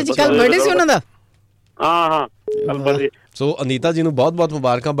 ਅੱਛਾ ਜੀ, ਕੱਲ ਬਰਥਡੇ ਸੀ ਉਹਨਾਂ ਦਾ? ਹਾਂ ਕੱਲ ਬਰਥਡੇ। ਸੋ ਅਨੀਤਾ ਜੀ ਨੂੰ ਬਹੁਤ ਬਹੁਤ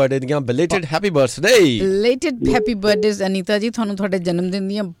ਮੁਬਾਰਕਾਂ ਬਰਥਡੇ ਦੀਆਂ। ਬਿਲੇਟਡ happy birthday. ਬਿਲੇਟਡ happy birthday Anita ji, ਤੁਹਾਨੂੰ ਤੁਹਾਡੇ ਜਨਮ ਦਿਨ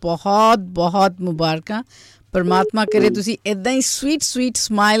ਦੀਆਂ ਬਹੁਤ ਬਹੁਤ ਮੁਬਾਰਕਾਂ। ਪਰਮਾਤਮਾ ਕਰੇ ਤੁਸੀਂ ਇੱਦਾਂ ਹੀ ਸਵੀਟ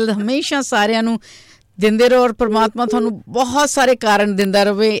ਸਮਾਈਲ ਹਮੇਸ਼ਾ ਸਾਰਿਆਂ ਨੂੰ ਦਿੰਦੇ ਰਹੋ, ਔਰ ਪਰਮਾਤਮਾ ਤੁਹਾਨੂੰ ਬਹੁਤ ਸਾਰੇ ਕਾਰਨ ਦਿੰਦਾ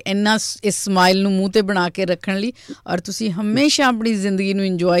ਰਹੇ ਇੰਨਾ ਇਸ ਸਮਾਈਲ ਨੂੰ ਮੂੰਹ 'ਤੇ ਬਣਾ ਕੇ ਰੱਖਣ ਲਈ, ਔਰ ਤੁਸੀਂ ਹਮੇਸ਼ਾ ਆਪਣੀ ਜ਼ਿੰਦਗੀ ਨੂੰ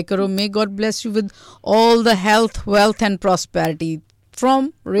ਇੰਜੋਏ ਕਰੋ। May god bless you with all the health, wealth and prosperity from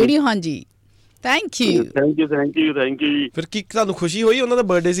radio Haanji. Thank you. ਫਿਰ ਕੀ ਤੁਹਾਨੂੰ ਖੁਸ਼ੀ ਹੋਈ? ਉਹਨਾਂ ਦਾ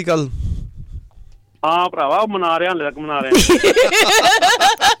ਬਰਥਡੇ ਸੀ ਕੱਲ। ਹਾਂ ਭਰਾਵਾ ਮਨਾ ਰਿਹਾ, ਹਾਲੇ ਤੱਕ ਮਨਾ ਰਿਹਾ।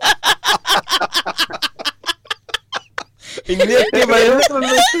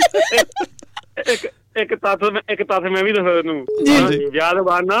 ਇੱਕ ਤੱਥ ਮੈਂ ਵੀ ਦੱਸਾਂ ਤੈਨੂੰ। ਵਿਆਹ ਦੇ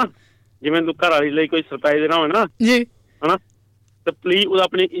ਬਾਅਦ ਨਾ ਜਿਵੇਂ ਤੂੰ ਘਰ ਵਾਲੀ ਲਈ ਕੋਈ ਸਰਪ੍ਰਾਈਜ਼ ਦੇਣਾ ਹੋਵੇ ਨਾ ਜੀ, ਹਨਾ, ਤੇ ਪਲੀਜ਼ ਉਹਦਾ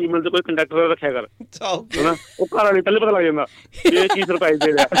ਆਪਣੀ ਈਮੇਲ ਤੇ ਕੋਈ ਕੰਟੈਕਟ ਰੱਖਿਆ ਕਰ, ਹਨਾ। ਉਹ ਘਰ ਵਾਲੀ ਪਹਿਲੇ ਪਤਾ ਲੱਗ ਜਾਂਦਾ ਇਹ ਕੀ ਸਰਪ੍ਰਾਈਜ਼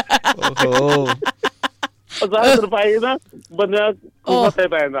ਦੇ ਰਿਹਾ। ਉਹ ਸਾਰਾ ਸਰਪ੍ਰਾਈਜ਼ ਨਾ ਬੰਦਾ ਹੱਥੇ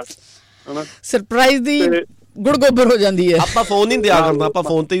ਪੈ ਜਾਂਦਾ, ਹਨਾ। ਸਰਪ੍ਰਾਈਜ਼ ਦੀ ਗੁੜ ਗੋਬਰ ਹੋ ਜਾਂਦੀ ਹੈ। ਆਪਾਂ ਫੋਨ ਨਹੀਂ ਦਿਆ ਕਰਨਾ, ਆਪਾਂ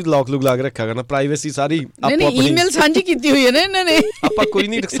ਫੋਨ ਤੇ ਹੀ ਲੌਕ ਲੁਕ ਲਾ ਕੇ ਰੱਖਿਆ ਕਰਨਾ, ਪ੍ਰਾਈਵੇਸੀ ਸਾਰੀ ਆਪੋ ਆਪਣੀ। ਈਮੇਲ ਸਾਂਝੀ ਕੀਤੀ ਹੋਈ ਹੈ ਨਾ ਇਹਨਾਂ ਨੇ, ਆਪਾਂ ਕੋਈ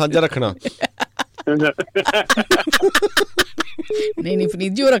ਨਹੀਂ ਸਾਂਝਾ ਰੱਖਣਾ। ਨਹੀਂ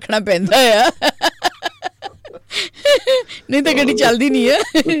ਫਰੀਦ ਜੀ ਉਹ ਰੱਖਣਾ ਪੈਂਦਾ ਆ, ਨਹੀਂ ਤਾਂ ਗੱਡੀ ਚੱਲਦੀ ਨਹੀਂ ਹੈ।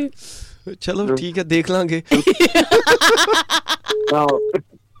 ਚਲੋ ਠੀਕ ਹੈ, ਦੇਖ ਲਾਂਗੇ।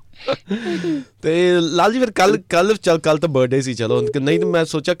 ਤੇ ਲਾਲ ਜੀ ਫਿਰ ਕੱਲ ਤਾਂ ਬਰਥਡੇ ਸੀ, ਚਲੋ ਨਹੀਂ ਤਾਂ ਮੈਂ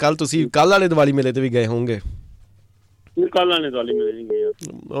ਸੋਚਿਆ ਕੱਲ ਤੁਸੀਂ ਕੱਲ ਵਾਲੇ ਦੀਵਾਲੀ ਮੇਲੇ ਤੇ ਵੀ ਗਏ ਹੋਣਗੇ। ਕੱਲ ਵਾਲੇ ਦੀਵਾਲੀ ਮੇਲੇ ਨਹੀਂ ਗਏ।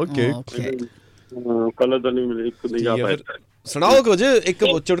 ਓਕੇ, ਕੱਲ ਦੀਵਾਲੀ ਮੇਲੇ ਇੱਕ ਨਹੀਂ ਜਾ ਪਾਇਆ। ਸੁਣਾਓ ਕੁਝ, ਇੱਕ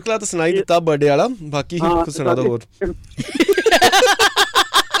ਚੁਟਕਲਾ ਤਾਂ ਸੁਣਾਈ ਦਿੱਤਾ ਬਰਥਡੇ ਵਾਲਾ, ਬਾਕੀ ਕੁਝ ਸੁਣਾ ਦਿਓ ਹੋਰ।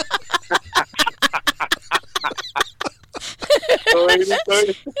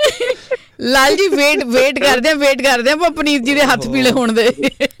 ਲਾਲ ਜੀ ਵੇਟ ਕਰਦੇ ਆ ਪਨੀਤ ਜੀ ਦੇ ਹੱਥ ਪੀਲੇ ਹੋਣ ਦੇ।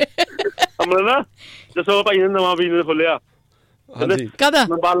 ਅਮਰ ਨਾ ਦੱਸੋ ਭਾਈ ਨੇ ਨਵਾਂ ਬਿਜ਼ਨਸ ਖੋਲਿਆ। ਕਾਹਦਾ?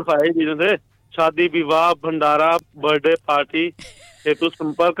 ਬਾਲ ਫਾਇਆ ਬਿਜ਼ਨਸ शादी विवाह भंडारा बर्थडे पार्टी हेतु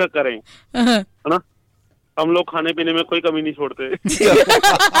संपर्क करें, है ना। हम लोग खाने पीने में कोई कमी नहीं छोड़ते।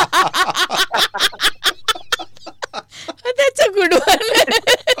 That's a good one.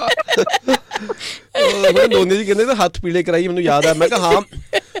 ਦੋਨੇ ਜੀ ਕਹਿੰਦੇ ਹੱਥ ਪੀਲੇ ਕਰਾਈ, ਮੈਨੂੰ ਯਾਦ ਆ, ਮੈਂ ਕਿਹਾ ਹਾਂ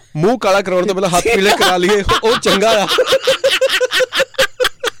ਮੂੰਹ ਕਾਲਾ ਕਰਾਉਣ ਤੋਂ ਪਹਿਲਾਂ ਹੱਥ ਪੀਲੇ ਕਰਾ ਲਈਏ, ਉਹ ਚੰਗਾ ਆ।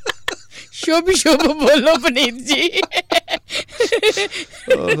 ਸ਼ੁਭ ਬੋਲੋ ਪਨੀਤ ਜੀ।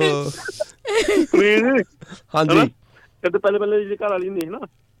 ਹਾਂਜੀ कहते पहले जी घर वाली नहीं है ना,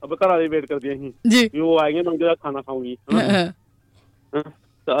 अब घर वाली वेट करती है कि वो आएंगे मैं उनके साथ खाना खाऊंगी,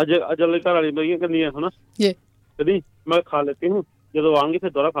 तो अज घर वाली मेरी करनी है ना, कभी मैं खा लेती हूँ, जब आऊंगी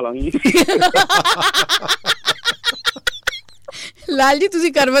फिर दोबारा खा लांगी। लाल जी तुसी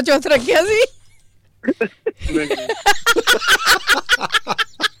करवा चौथ रखिया सी?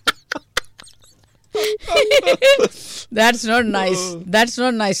 That's not nice. That's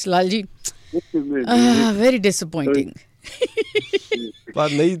not nice, Lal ji. Very disappointing. पर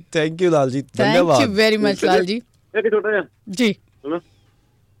नहीं, थैंक यू लाल जी, धन्यवाद। Thank you very much Lal ji. एक छोटा है जी, है ना,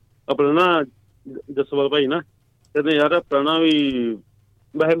 अपना ना जसवाल भाई ना कहते यार अपना भी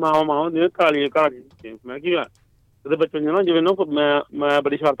वैसे मावा ने काली मैं की ਤੇ ਬਚਪਨ ਨਾ ਜਿਵੇਂ ਨਾ ਮੈਂ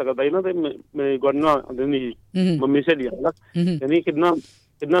ਬੜੀ ਸ਼ਰਾਰਤ ਕਰਦਾ ਸੀ ਨਾ, ਤੇ ਮੇਰੀ ਗੁਆਂਢਣ ਆਉਂਦੀ ਹੁੰਦੀ ਸੀ ਮੰਮੀ ਸਹੇਲੀ ਆ, ਕਹਿੰਦੀ ਕਿੰਨਾ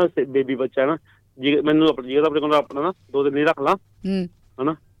ਬੇਬੀ ਬੱਚਾ ਨਾ, ਮੈਨੂੰ ਆਪਣੇ ਜੀਗਾ ਆਪਣੇ ਕੋਲ ਆਪਣਾ ਨਾ 2 ਦਿਨ ਨਹੀਂ ਰੱਖ ਲਾ,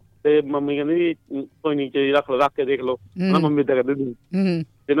 ਹਨਾ। ਤੇ ਮੰਮੀ ਕਹਿੰਦੀ ਕੋਈ ਨੀ ਚੀਜ਼ ਰੱਖ ਕੇ ਦੇਖ ਲਓ, ਹਨਾ। ਮੰਮੀ ਤਾਂ ਕਹਿੰਦੀ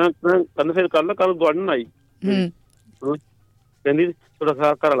ਤੇ ਨਾ ਕਹਿੰਦੇ ਫਿਰ ਕੱਲ ਗੁਆਂਢਣ ਆਈ, ਕਹਿੰਦੀ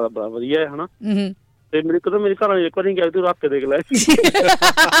ਤੁਹਾਡਾ ਘਰ ਵਾਲਾ ਬੜਾ ਵਧੀਆ ਹੈ, ਹਨਾ। ਤੇ ਮੇਰੇ ਕੋਲ ਮੇਰੇ ਘਰ ਵਾਲੇ ਇੱਕ ਵਾਰੀ ਕਿਹਾ ਤੂੰ ਰੱਖ ਕੇ ਦੇਖ ਲੈ।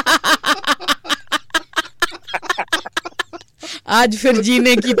 आज फिर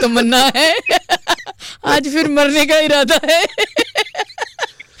जीने की तमन्ना है, आज फिर मरने का इरादा है।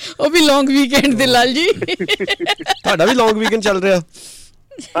 वो भी लॉन्ग वीकेंड थे लाल जी। ਤੁਹਾਡਾ ਵੀ लॉन्ग वीकेंड चल रहा?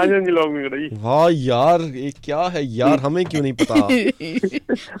 हाँ जी लॉन्ग वीकेंड है। हाँ यार ये क्या है यार, हमें क्यों नहीं पता?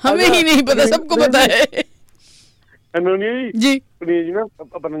 हमें ही नहीं पता, सबको पता है जी। जी ना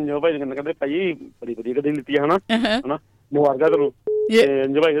अपन जो भाई कहते भाई बड़ी बड़ी गड्डी लीती है, है ना, मुबारक करो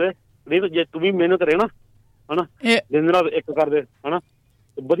जो भाई नहीं, तो जे तू भी मेहनत करे ना, है ना, दिन रात एक कर दे, है ना,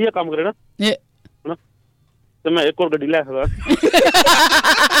 तो बढ़िया काम करे ना, है ना, तो मैं एक और गड्डी ले सकदा।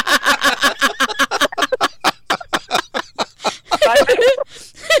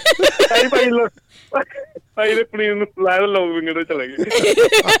 भाई ने पनीर नु लाया लोग विंगड़े चले गए।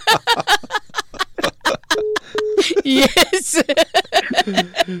 Yes.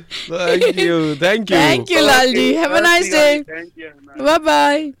 Thank you Lal ji, have a nice day. Bye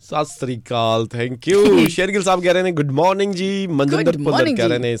bye. सत श्री अकाल, थैंक यू। शेरगिल साहब कह रहे हैं गुड मॉर्निंग जी। मनजिंदर पुल्लर कह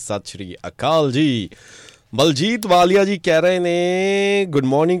रहे हैं सत श्री अकाल जी। बलजीत वालिया जी कह रहे हैं good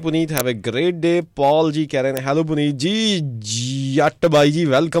morning Puneet, have a great day. Paul जी कह रहे हैं hello Puneet ji. Jatt by ji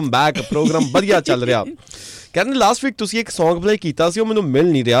welcome back, programme बढ़िया चल रहा। कह रहे लास्ट वीक तुसी एक सॉन्ग प्ले कीता सी, मैनू मिल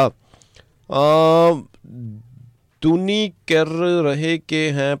नहीं रहा। तूनी कर रहे के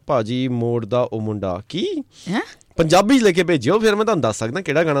हैं भाजी मोड़ दा ओ मुंडा की पंजाबी लिखे भेजियो, फिर मैं तुहानू दस सकदा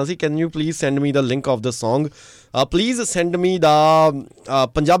किहड़ा गाना सी। Can you please send me the link of the song, please send me the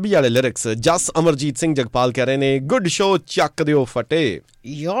Punjabi वाले लिरिक्स। जस अमरजीत सिंह जगपाल कह रहे ने गुड शो चक दियो फटे।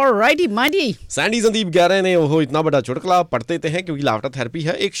 You're righty mighty। Sandy Sandeep कह रहे हैं ओहो इतना बड़ा चुटकुला पढ़ते हैं क्योंकि लाफ्टर थेरेपी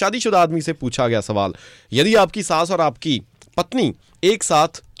है। एक शादीशुदा आदमी से पूछा गया सवाल, यदि आपकी सास और आपकी पत्नी एक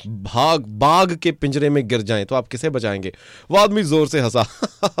साथ बाग के पिंजरे में गिर जाएं तो आप किसे बचाएंगे? वो आदमी जोर से हंसा,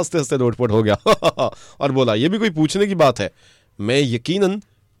 हंसते हंसते लोटपोट हो गया और बोला ये भी कोई पूछने की बात है, मैं यकीनन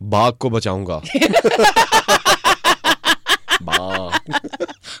बाघ को बचाऊंगा।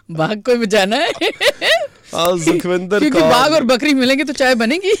 बाघ को बचाना है सुखविंदर, क्योंकि बाघ और बकरी मिलेंगे तो चाय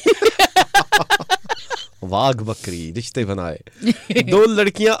बनेगी। वाघ बकरी रिश्ते बनाए। 2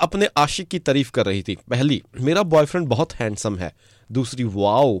 लड़कियां अपने आशिक की तारीफ कर रही थी। पहली, मेरा बॉयफ्रेंड बहुत हैंडसम है। दूसरी,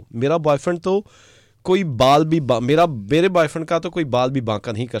 वाओ मेरा बॉयफ्रेंड तो कोई बाल भी मेरे बॉयफ्रेंड का तो कोई बाल भी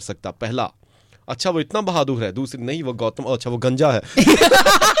बांका नहीं कर सकता। पहला, अच्छा वो इतना बहादुर है। दूसरी, नहीं वो गौतम, अच्छा वो गंजा है।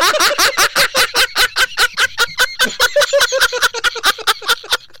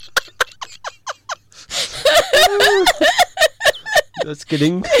 Just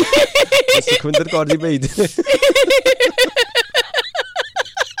kidding। सुखविंदर कौर जी भेज दे।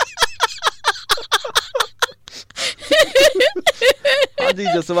 हाँ जी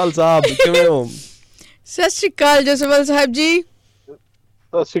जसवाल साहब किवें हो? सत श्री अकाल जसवाल साहब जी।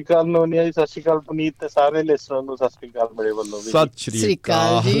 ਸਤਿ ਸ਼੍ਰੀ ਅਕਾਲ ਨੋਨੀਆ ਜੀ, ਸਤਿ ਸ਼੍ਰੀ ਅਕਾਲ ਪੁਨੀਤ ਤੇ ਸਾਰੇ ਲਿਸਨਰਾਂ ਨੂੰ ਸਤਿ ਸ਼੍ਰੀ ਅਕਾਲ ਮੇਰੇ ਵੱਲੋਂ ਵੀ। ਸਤਿ ਸ਼੍ਰੀ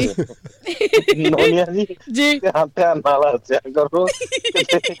ਅਕਾਲ ਜੀ। ਨੋਨੀਆ ਜੀ ਜੀ ਧਿਆਨ ਨਾਲ ਹੱਸਿਆ ਕਰੋ,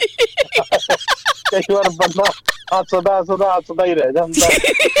 ਕਈ ਵਾਰ ਬੰਦਾ ਹੱਸਦਾ ਹੀ ਰਹਿ ਜਾਂਦਾ।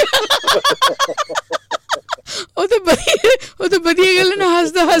 ਉਹ ਤਾਂ ਵਧੀਆ ਗੱਲ ਨਾ,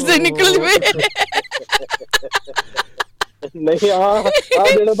 ਹੱਸਦੇ ਨਿਕਲ ਜਵੇ। ਨਹੀਂ ਆ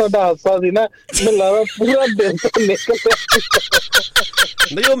ਜਿਹੜਾ ਤੁਹਾਡਾ ਹਾਸਾ ਸੀ ਨਾ, ਮੈਨੂੰ ਲੱਗਦਾ ਪੂਰਾ ਦਿਲ ਤੋਂ ਨਿਕਲਿਆ।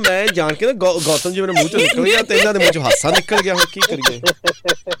 ਨਹੀਂ ਉਹ ਮੈਂ ਜਾਣ ਕੇ ਨਾ ਗੌਤਮ ਜੀ ਮੇਰੇ ਮੂੰਹ ਚੋਂ ਨਿਕਲ ਗਿਆ ਤੇ ਇਹਨਾਂ ਦੇ ਮੂੰਹ ਚੋਂ ਹਾਸਾ ਨਿਕਲ ਗਿਆ। ਹੁਣ ਕੀ ਕਰੀਏ?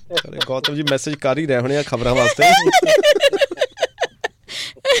 ਗੌਤਮ ਜੀ ਮੈਸੇਜ ਕਰ ਹੀ ਰਹੇ ਹੋਣੇ ਆ ਖਬਰਾਂ ਵਾਸਤੇ।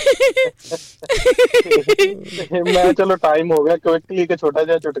 ਮੈਂ ਚਲੋ ਟਾਈਮ ਹੋ ਗਿਆ, ਕੁਇਕਲੀ ਇੱਕ ਛੋਟਾ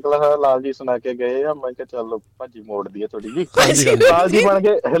ਜਿਹਾ ਚੁਟਕਲਾ ਲਾਲ ਜੀ ਸੁਣਾ ਕੇ ਗਏ ਆ। ਮੈਂ ਕਿਹਾ ਚਲੋ ਭਾਜੀ ਮੋੜਦੀ ਆ ਥੋੜੀ ਜੀ। ਲਾਲ ਜੀ ਬਣ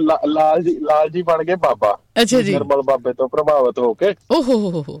ਗਏ ਲਾਲ ਜੀ ਬਣ ਗਏ ਬਾਬਾ। ਅੱਛਾ ਜੀ। ਨਿਰਮਲ ਬਾਬੇ ਤੋਂ ਪ੍ਰਭਾਵਿਤ ਹੋ ਕੇ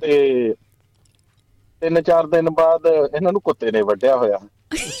ਤੇ 3-4 ਦਿਨ ਬਾਅਦ ਇਹਨਾਂ ਨੂੰ ਕੁੱਤੇ ਨੇ ਵੱਢਿਆ ਹੋਇਆ।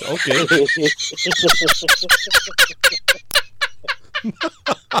 ਓਕੇ।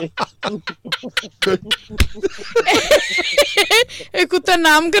 ਇਹ ਕੁੱਤਾ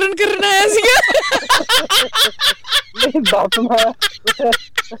ਨਾਮਕਰਨ ਕਰਨ ਆਇਆ ਸੀਗਾ।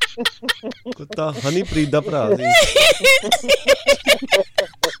 ਕੁੱਤਾ ਹਨੀਪ੍ਰੀਤ ਦਾ ਭਰਾ ਸੀ।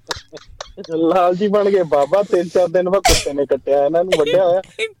 ਲਾਲ ਜੀ ਬਣ ਗਏ ਬਾਬਾ। 3-4 ਦਿਨ ਬਾਅਦ ਕੁੱਤੇ ਨੇ ਕੱਟਿਆ, ਇਹਨਾਂ ਨੂੰ ਵੱਢਿਆ ਹੋਇਆ।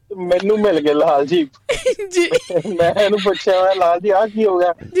 ਮੈਨੂੰ ਮਿਲ ਗਏ ਲਾਲ ਜੀ। ਮੈਂ ਇਹਨੂੰ ਪੁੱਛਿਆ ਹੋਇਆ, ਲਾਲ ਜੀ ਆਹ ਕੀ ਹੋ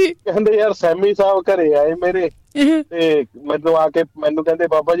ਗਿਆ? ਕਹਿੰਦੇ ਯਾਰ ਸੈਮੀ ਸਾਹਿਬ ਘਰੇ ਆਏ ਮੇਰੇ ਤੇ ਮੈਨੂੰ ਆ ਕੇ ਮੈਨੂੰ ਕਹਿੰਦੇ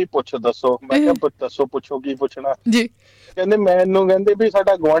ਬਾਬਾ ਜੀ ਪੁੱਛ ਦੱਸੋ। ਮੈਂ ਕਿਹਾ ਦੱਸੋ, ਪੁੱਛੋ ਕੀ ਪੁੱਛਣਾ। ਕਹਿੰਦੇ ਮੈਨੂੰ ਕਹਿੰਦੇ ਵੀ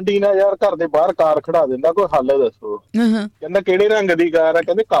ਸਾਡਾ ਗੁਆਂਢੀ ਨਾ ਯਾਰ ਘਰ ਦੇ ਬਾਹਰ ਕਾਰ ਖੜਾ ਦਿੰਦਾ, ਕੋਈ ਹੱਲ ਦੱਸੋ। ਕਹਿੰਦਾ ਕਿਹੜੇ ਰੰਗ ਦੀ ਕਾਰ ਆ?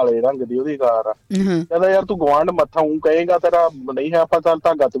 ਕਹਿੰਦੇ ਕਾਲੇ ਰੰਗ ਦੀ ਉਹਦੀ ਕਾਰ ਆ। ਕਹਿੰਦਾ ਯਾਰ ਤੂੰ ਗੁਆਂਢ ਮੱਥਾ ਊਂ ਕਹੇਗਾ, ਤੇਰਾ ਨਹੀਂ ਹੈ, ਆਪਾਂ ਚੱਲ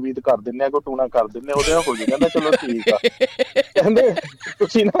ਧਾਗਾ ਤਵੀਤ ਕਰ ਦਿੰਦੇ ਆ, ਕੋਈ ਟੂਣਾ ਕਰ ਦਿੰਦੇ, ਉਹਦੇ ਨਾਲ ਹੋ ਜਾਊ। ਕਹਿੰਦਾ ਚਲੋ ਠੀਕ ਆ। ਕਹਿੰਦੇ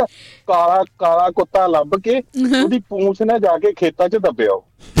ਤੁਸੀਂ ਨਾ ਕਾਲਾ ਕੁੱਤਾ ਲੱਭ ਕੇ ਉਹਦੀ ਪੂੰਛ ਨਾ ਜਾ ਕੇ ਖੇਤਾਂ 'ਚ ਦੱਬਿਓ।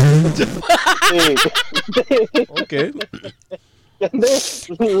 ਕਹਿੰਦੇ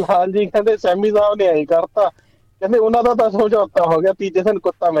ਲਾਲ ਜੀ ਕਹਿੰਦੇ ਸੈਮੀ ਸਾਹਿਬ ਨੇ ਐਂ ਕਰਤਾ। ਕਹਿੰਦੇ ਉਹਨਾਂ ਦਾ ਤਾਂ ਸਮਝੌਤਾ ਹੋ ਗਿਆ, ਤੀਜੇ ਦਿਨ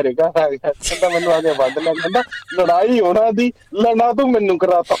ਕੁੱਤਾ ਮੇਰੇ ਘਰ ਆ ਗਿਆ। ਕਹਿੰਦਾ ਮੈਨੂੰ ਆ ਕੇ ਵੱਢ ਲਿਆ। ਕਹਿੰਦਾ ਲੜਾਈ ਉਹਨਾਂ ਦੀ, ਲੜਨਾ ਤੂੰ ਮੈਨੂੰ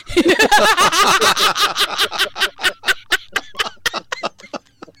ਕਰਾਤਾ।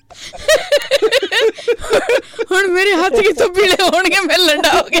 ਹੁਣ ਮੇਰੇ ਹੱਥ ਕਿੱਥੋਂ ਪੀਲੇ ਹੋਣਗੇ, ਮੈਂ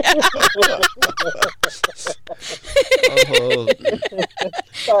ਲੰਡਾ ਹੋ ਗਿਆ।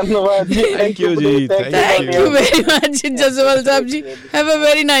 ਧੰਨਵਾਦ ਜੀ। ਥੈਂਕ ਯੂ ਜੀ। Thank you very much Jaswal Sahib ji. Have a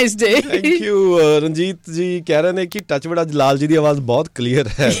very nice day. Thank you. Ranjit ji ਕਹਿ ਰਹੇ ਨੇ ਕਿ ਟੱਚਵੁੱਡ ਅੱਜ ਲਾਲ ਜੀ ਦੀ ਆਵਾਜ਼ ਬਹੁਤ ਕਲੀਅਰ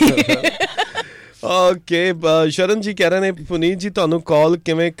ਹੈ। ਓਕੇ। ਸ਼ਰਨ ਜੀ ਕਹਿ ਰਹੇ ਨੇ ਪੁਨੀਤ ਜੀ ਤੁਹਾਨੂੰ ਕਾਲ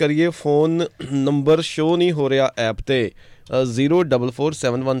ਕਿਵੇਂ ਕਰੀਏ, ਫੋਨ ਨੰਬਰ ਸ਼ੋ ਨਹੀਂ ਹੋ ਰਿਹਾ ऐप पे।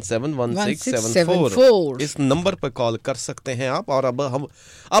 04471171674 इस नंबर पर कॉल कर सकते हैं आप। और अब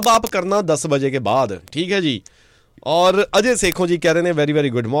आप करना 10 बजे के बाद, ठीक है जी। और अजय सेखों जी कह रहे हैं very very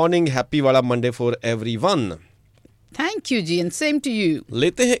good morning, happy वाला Monday for everyone. Thank you जी एंड सेम टू यू।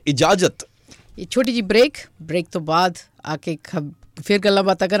 लेते हैं इजाजत। ये छोटी जी ब्रेक तो बाद आके फिर गल्लां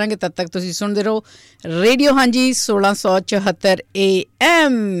बातां करांगे। तद तक तुसीं सुनदे रहो रेडियो हांजी 1674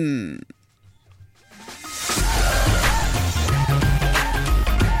 AM।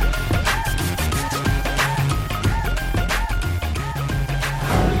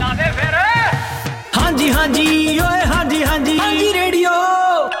 हांजी हांजी ओए